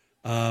unfair.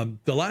 The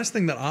last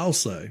thing that I'll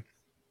say,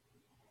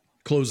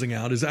 closing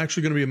out, is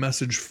actually going to be a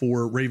message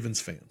for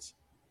Ravens fans.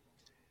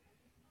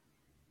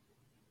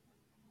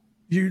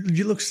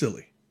 You look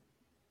silly.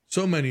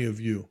 So many of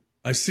you.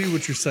 I see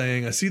what you're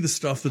saying. I see the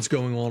stuff that's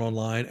going on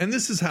online. And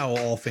this is how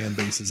all fan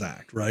bases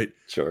act, right?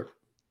 Sure.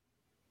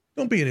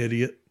 Don't be an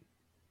idiot.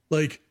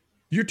 Like,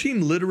 your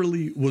team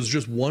literally was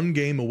just one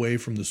game away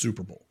from the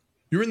Super Bowl.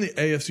 You're in the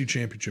AFC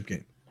Championship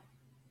game.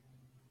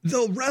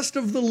 The rest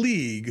of the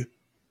league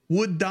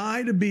would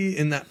die to be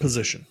in that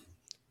position.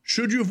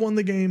 Should you have won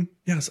the game?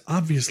 Yes,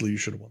 obviously you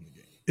should have won the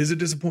game. Is it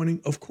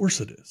disappointing? Of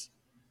course it is.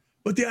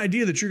 But the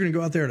idea that you're going to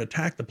go out there and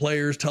attack the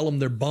players, tell them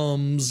they're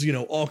bums,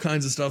 all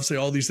kinds of stuff, say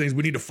all these things.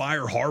 We need to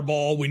fire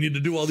Harbaugh. We need to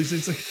do all these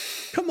things. Like,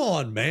 come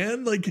on,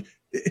 man. Like,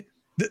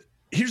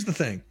 here's the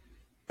thing.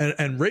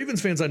 And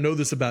Ravens fans, I know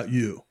this about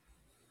you.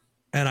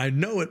 And I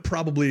know it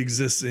probably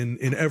exists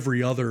in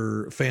every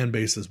other fan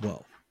base as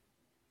well.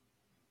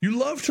 You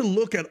love to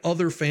look at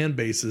other fan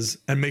bases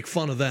and make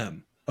fun of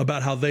them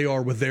about how they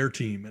are with their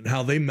team and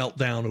how they melt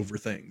down over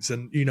things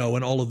and,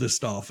 and all of this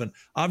stuff. And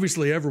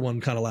obviously everyone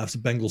kind of laughs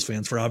at Bengals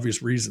fans for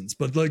obvious reasons,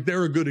 but like,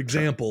 they're a good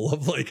example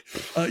of like,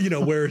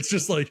 where it's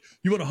just like,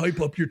 you want to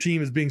hype up your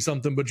team as being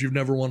something, but you've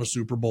never won a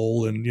Super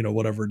Bowl and,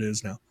 whatever it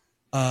is now.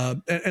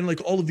 And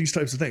like all of these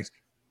types of things.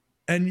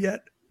 And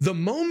yet the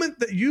moment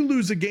that you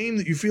lose a game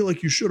that you feel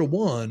like you should have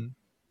won,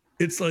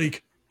 it's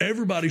like,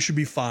 everybody should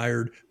be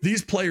fired.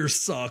 These players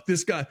suck.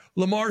 This guy,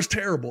 Lamar's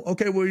terrible.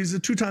 Okay, well, he's a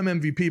two-time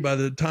MVP by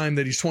the time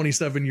that he's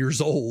 27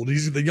 years old.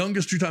 He's the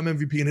youngest two-time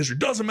MVP in history.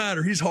 Doesn't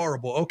matter. He's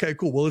horrible. Okay,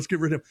 cool. Well, let's get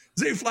rid of him.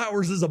 Zay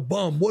Flowers is a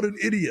bum. What an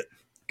idiot.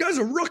 Guy's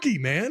a rookie,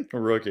 man. A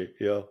rookie,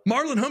 yeah.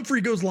 Marlon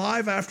Humphrey goes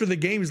live after the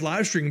game. He's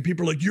live streaming.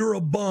 People are like, you're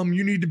a bum.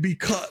 You need to be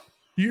cut.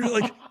 You're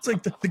like, it's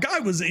like the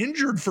guy was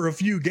injured for a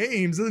few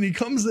games, and then he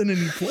comes in and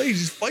he plays.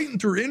 He's fighting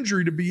through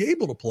injury to be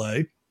able to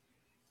play.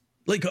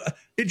 Like,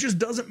 it just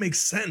doesn't make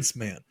sense,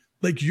 man.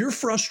 Like, your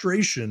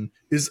frustration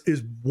is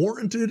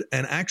warranted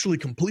and actually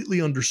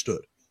completely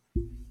understood.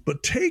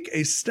 But take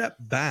a step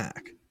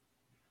back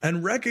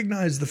and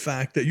recognize the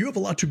fact that you have a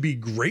lot to be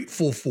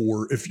grateful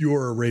for if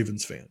you're a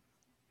Ravens fan.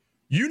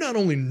 You not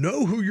only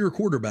know who your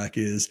quarterback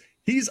is,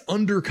 he's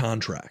under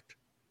contract.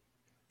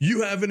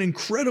 You have an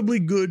incredibly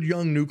good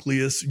young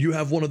nucleus. You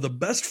have one of the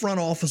best front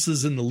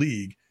offices in the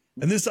league.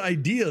 And this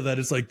idea that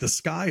it's like the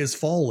sky is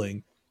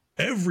falling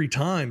every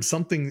time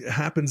something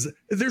happens,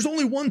 there's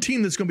only one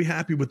team that's going to be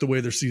happy with the way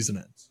their season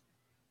ends.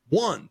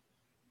 One.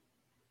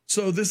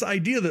 So this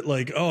idea that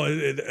like,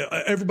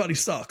 everybody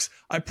sucks.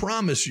 I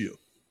promise you,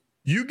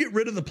 you get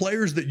rid of the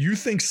players that you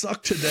think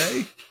suck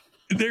today,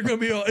 it's going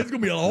to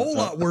be a whole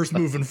lot worse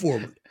moving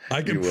forward.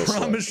 I can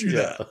promise you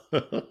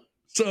that.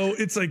 So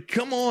it's like,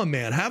 come on,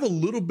 man, have a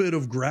little bit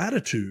of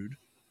gratitude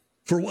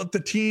for what the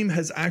team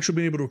has actually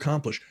been able to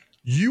accomplish.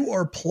 You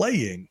are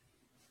playing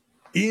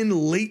in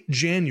late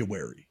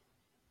January.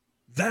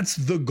 That's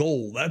the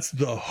goal. That's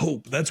the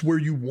hope. That's where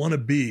you want to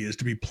be, is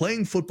to be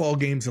playing football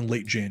games in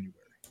late January.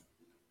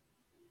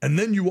 And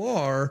then you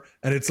are,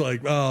 and it's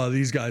like, oh,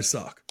 these guys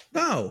suck.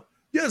 No.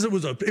 Yes, it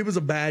was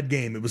a bad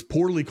game. It was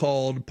poorly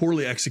called,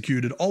 poorly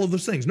executed, all of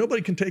those things.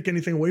 Nobody can take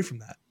anything away from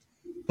that.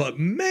 But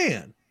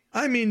man,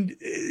 I mean,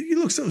 you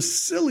look so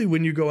silly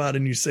when you go out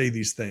and you say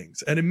these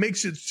things. And it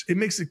makes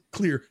it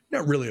clear you're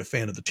not really a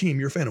fan of the team.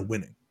 You're a fan of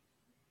winning.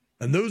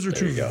 And those are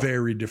two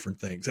very different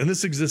things. And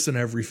this exists in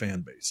every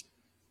fan base.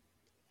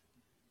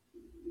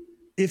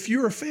 If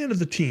you're a fan of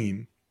the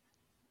team,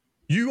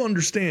 you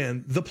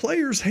understand the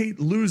players hate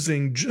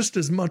losing just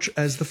as much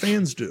as the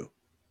fans do.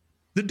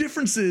 The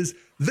difference is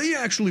they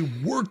actually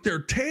work their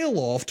tail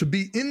off to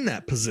be in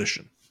that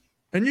position.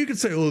 And you could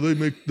say, oh,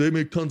 they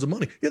make tons of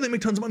money. Yeah, they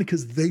make tons of money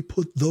because they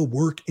put the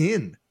work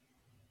in.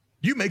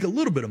 You make a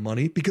little bit of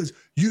money because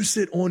you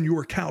sit on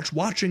your couch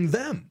watching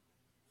them.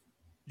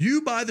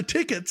 You buy the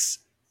tickets,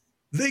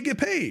 they get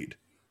paid.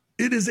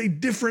 It is a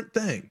different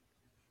thing.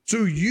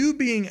 So you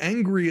being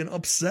angry and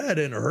upset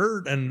and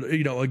hurt and,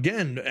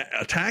 again,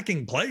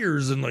 attacking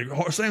players and like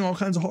saying all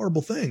kinds of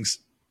horrible things.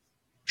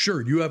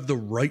 Sure, you have the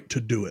right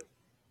to do it.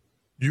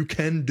 You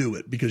can do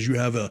it because you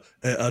have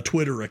a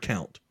Twitter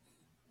account.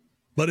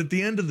 But at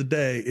the end of the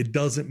day, it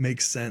doesn't make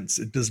sense.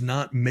 It does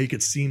not make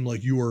it seem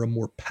like you are a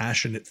more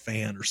passionate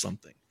fan or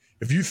something.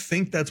 If you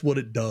think that's what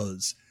it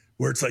does,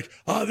 where it's like,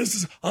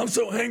 I'm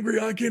so angry,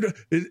 I can't.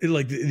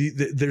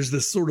 There's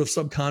this sort of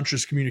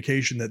subconscious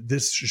communication that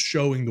this is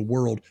showing the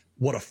world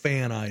what a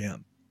fan I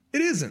am.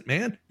 It isn't,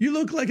 man. You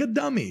look like a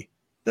dummy.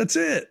 That's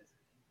it.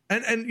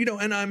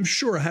 And I'm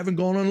sure I haven't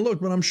gone on and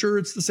looked, but I'm sure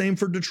it's the same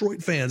for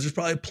Detroit fans. There's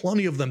probably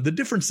plenty of them. The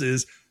difference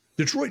is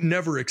Detroit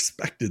never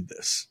expected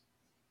this.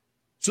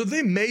 So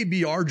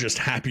they are just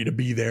happy to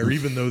be there,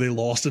 even though they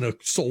lost in a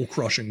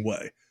soul-crushing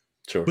way.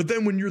 Sure. But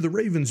then when you're the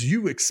Ravens,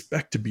 you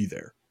expect to be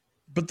there.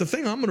 But the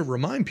thing I'm going to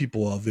remind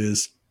people of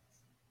is,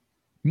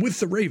 with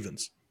the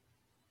Ravens,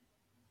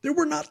 there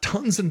were not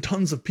tons and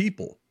tons of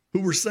people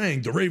who were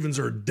saying the Ravens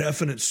are a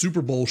definite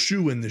Super Bowl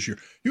shoe-in this year.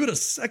 You had a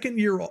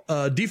second-year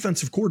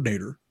defensive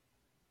coordinator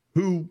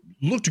who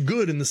looked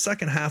good in the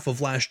second half of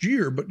last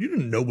year, but you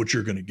didn't know what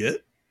you're going to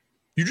get.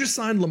 You just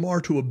signed Lamar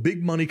to a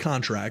big money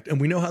contract,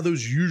 and we know how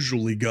those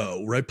usually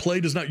go, right?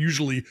 Play does not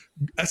usually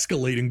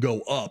escalate and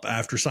go up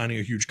after signing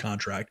a huge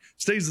contract.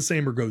 It stays the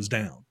same or goes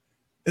down.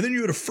 And then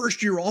you had a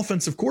first-year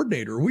offensive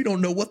coordinator. We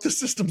don't know what the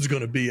system's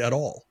going to be at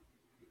all.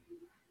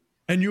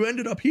 And you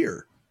ended up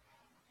here.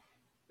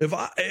 If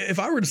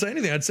I were to say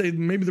anything, I'd say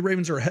maybe the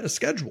Ravens are ahead of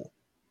schedule.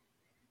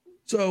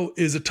 So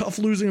is it tough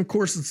losing? Of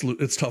course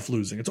it's tough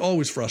losing. It's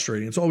always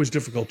frustrating. It's always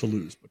difficult to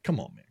lose. But come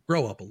on, man.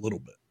 Grow up a little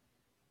bit.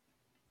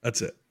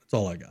 That's it. That's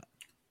all I got.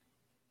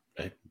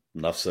 Hey,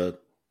 enough said.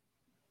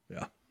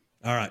 Yeah.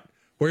 All right.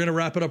 We're going to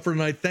wrap it up for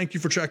tonight. Thank you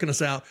for checking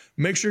us out.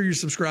 Make sure you're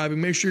subscribing.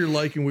 Make sure you're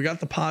liking. We got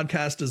the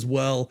podcast as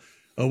well.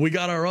 We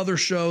got our other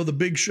show, the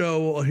big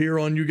show here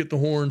on You Get the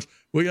Horns.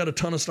 We got a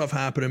ton of stuff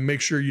happening.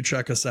 Make sure you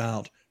check us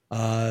out.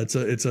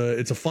 It's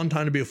a fun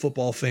time to be a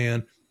football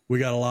fan. We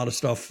got a lot of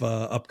stuff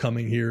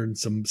upcoming here and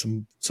some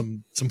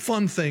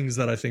fun things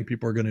that I think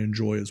people are going to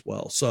enjoy as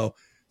well. So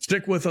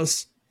stick with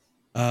us.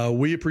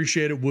 We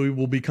appreciate it. We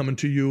will be coming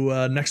to you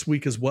next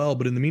week as well.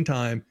 But in the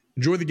meantime,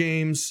 enjoy the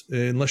games,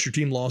 unless your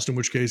team lost, in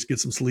which case get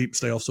some sleep,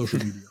 stay off social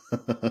media.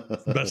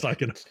 Best I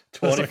can.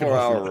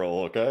 24-hour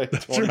rule, okay?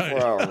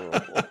 24-hour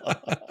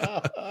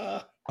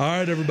rule. All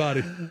right,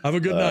 everybody. Have a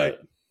good night.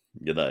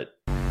 Good night.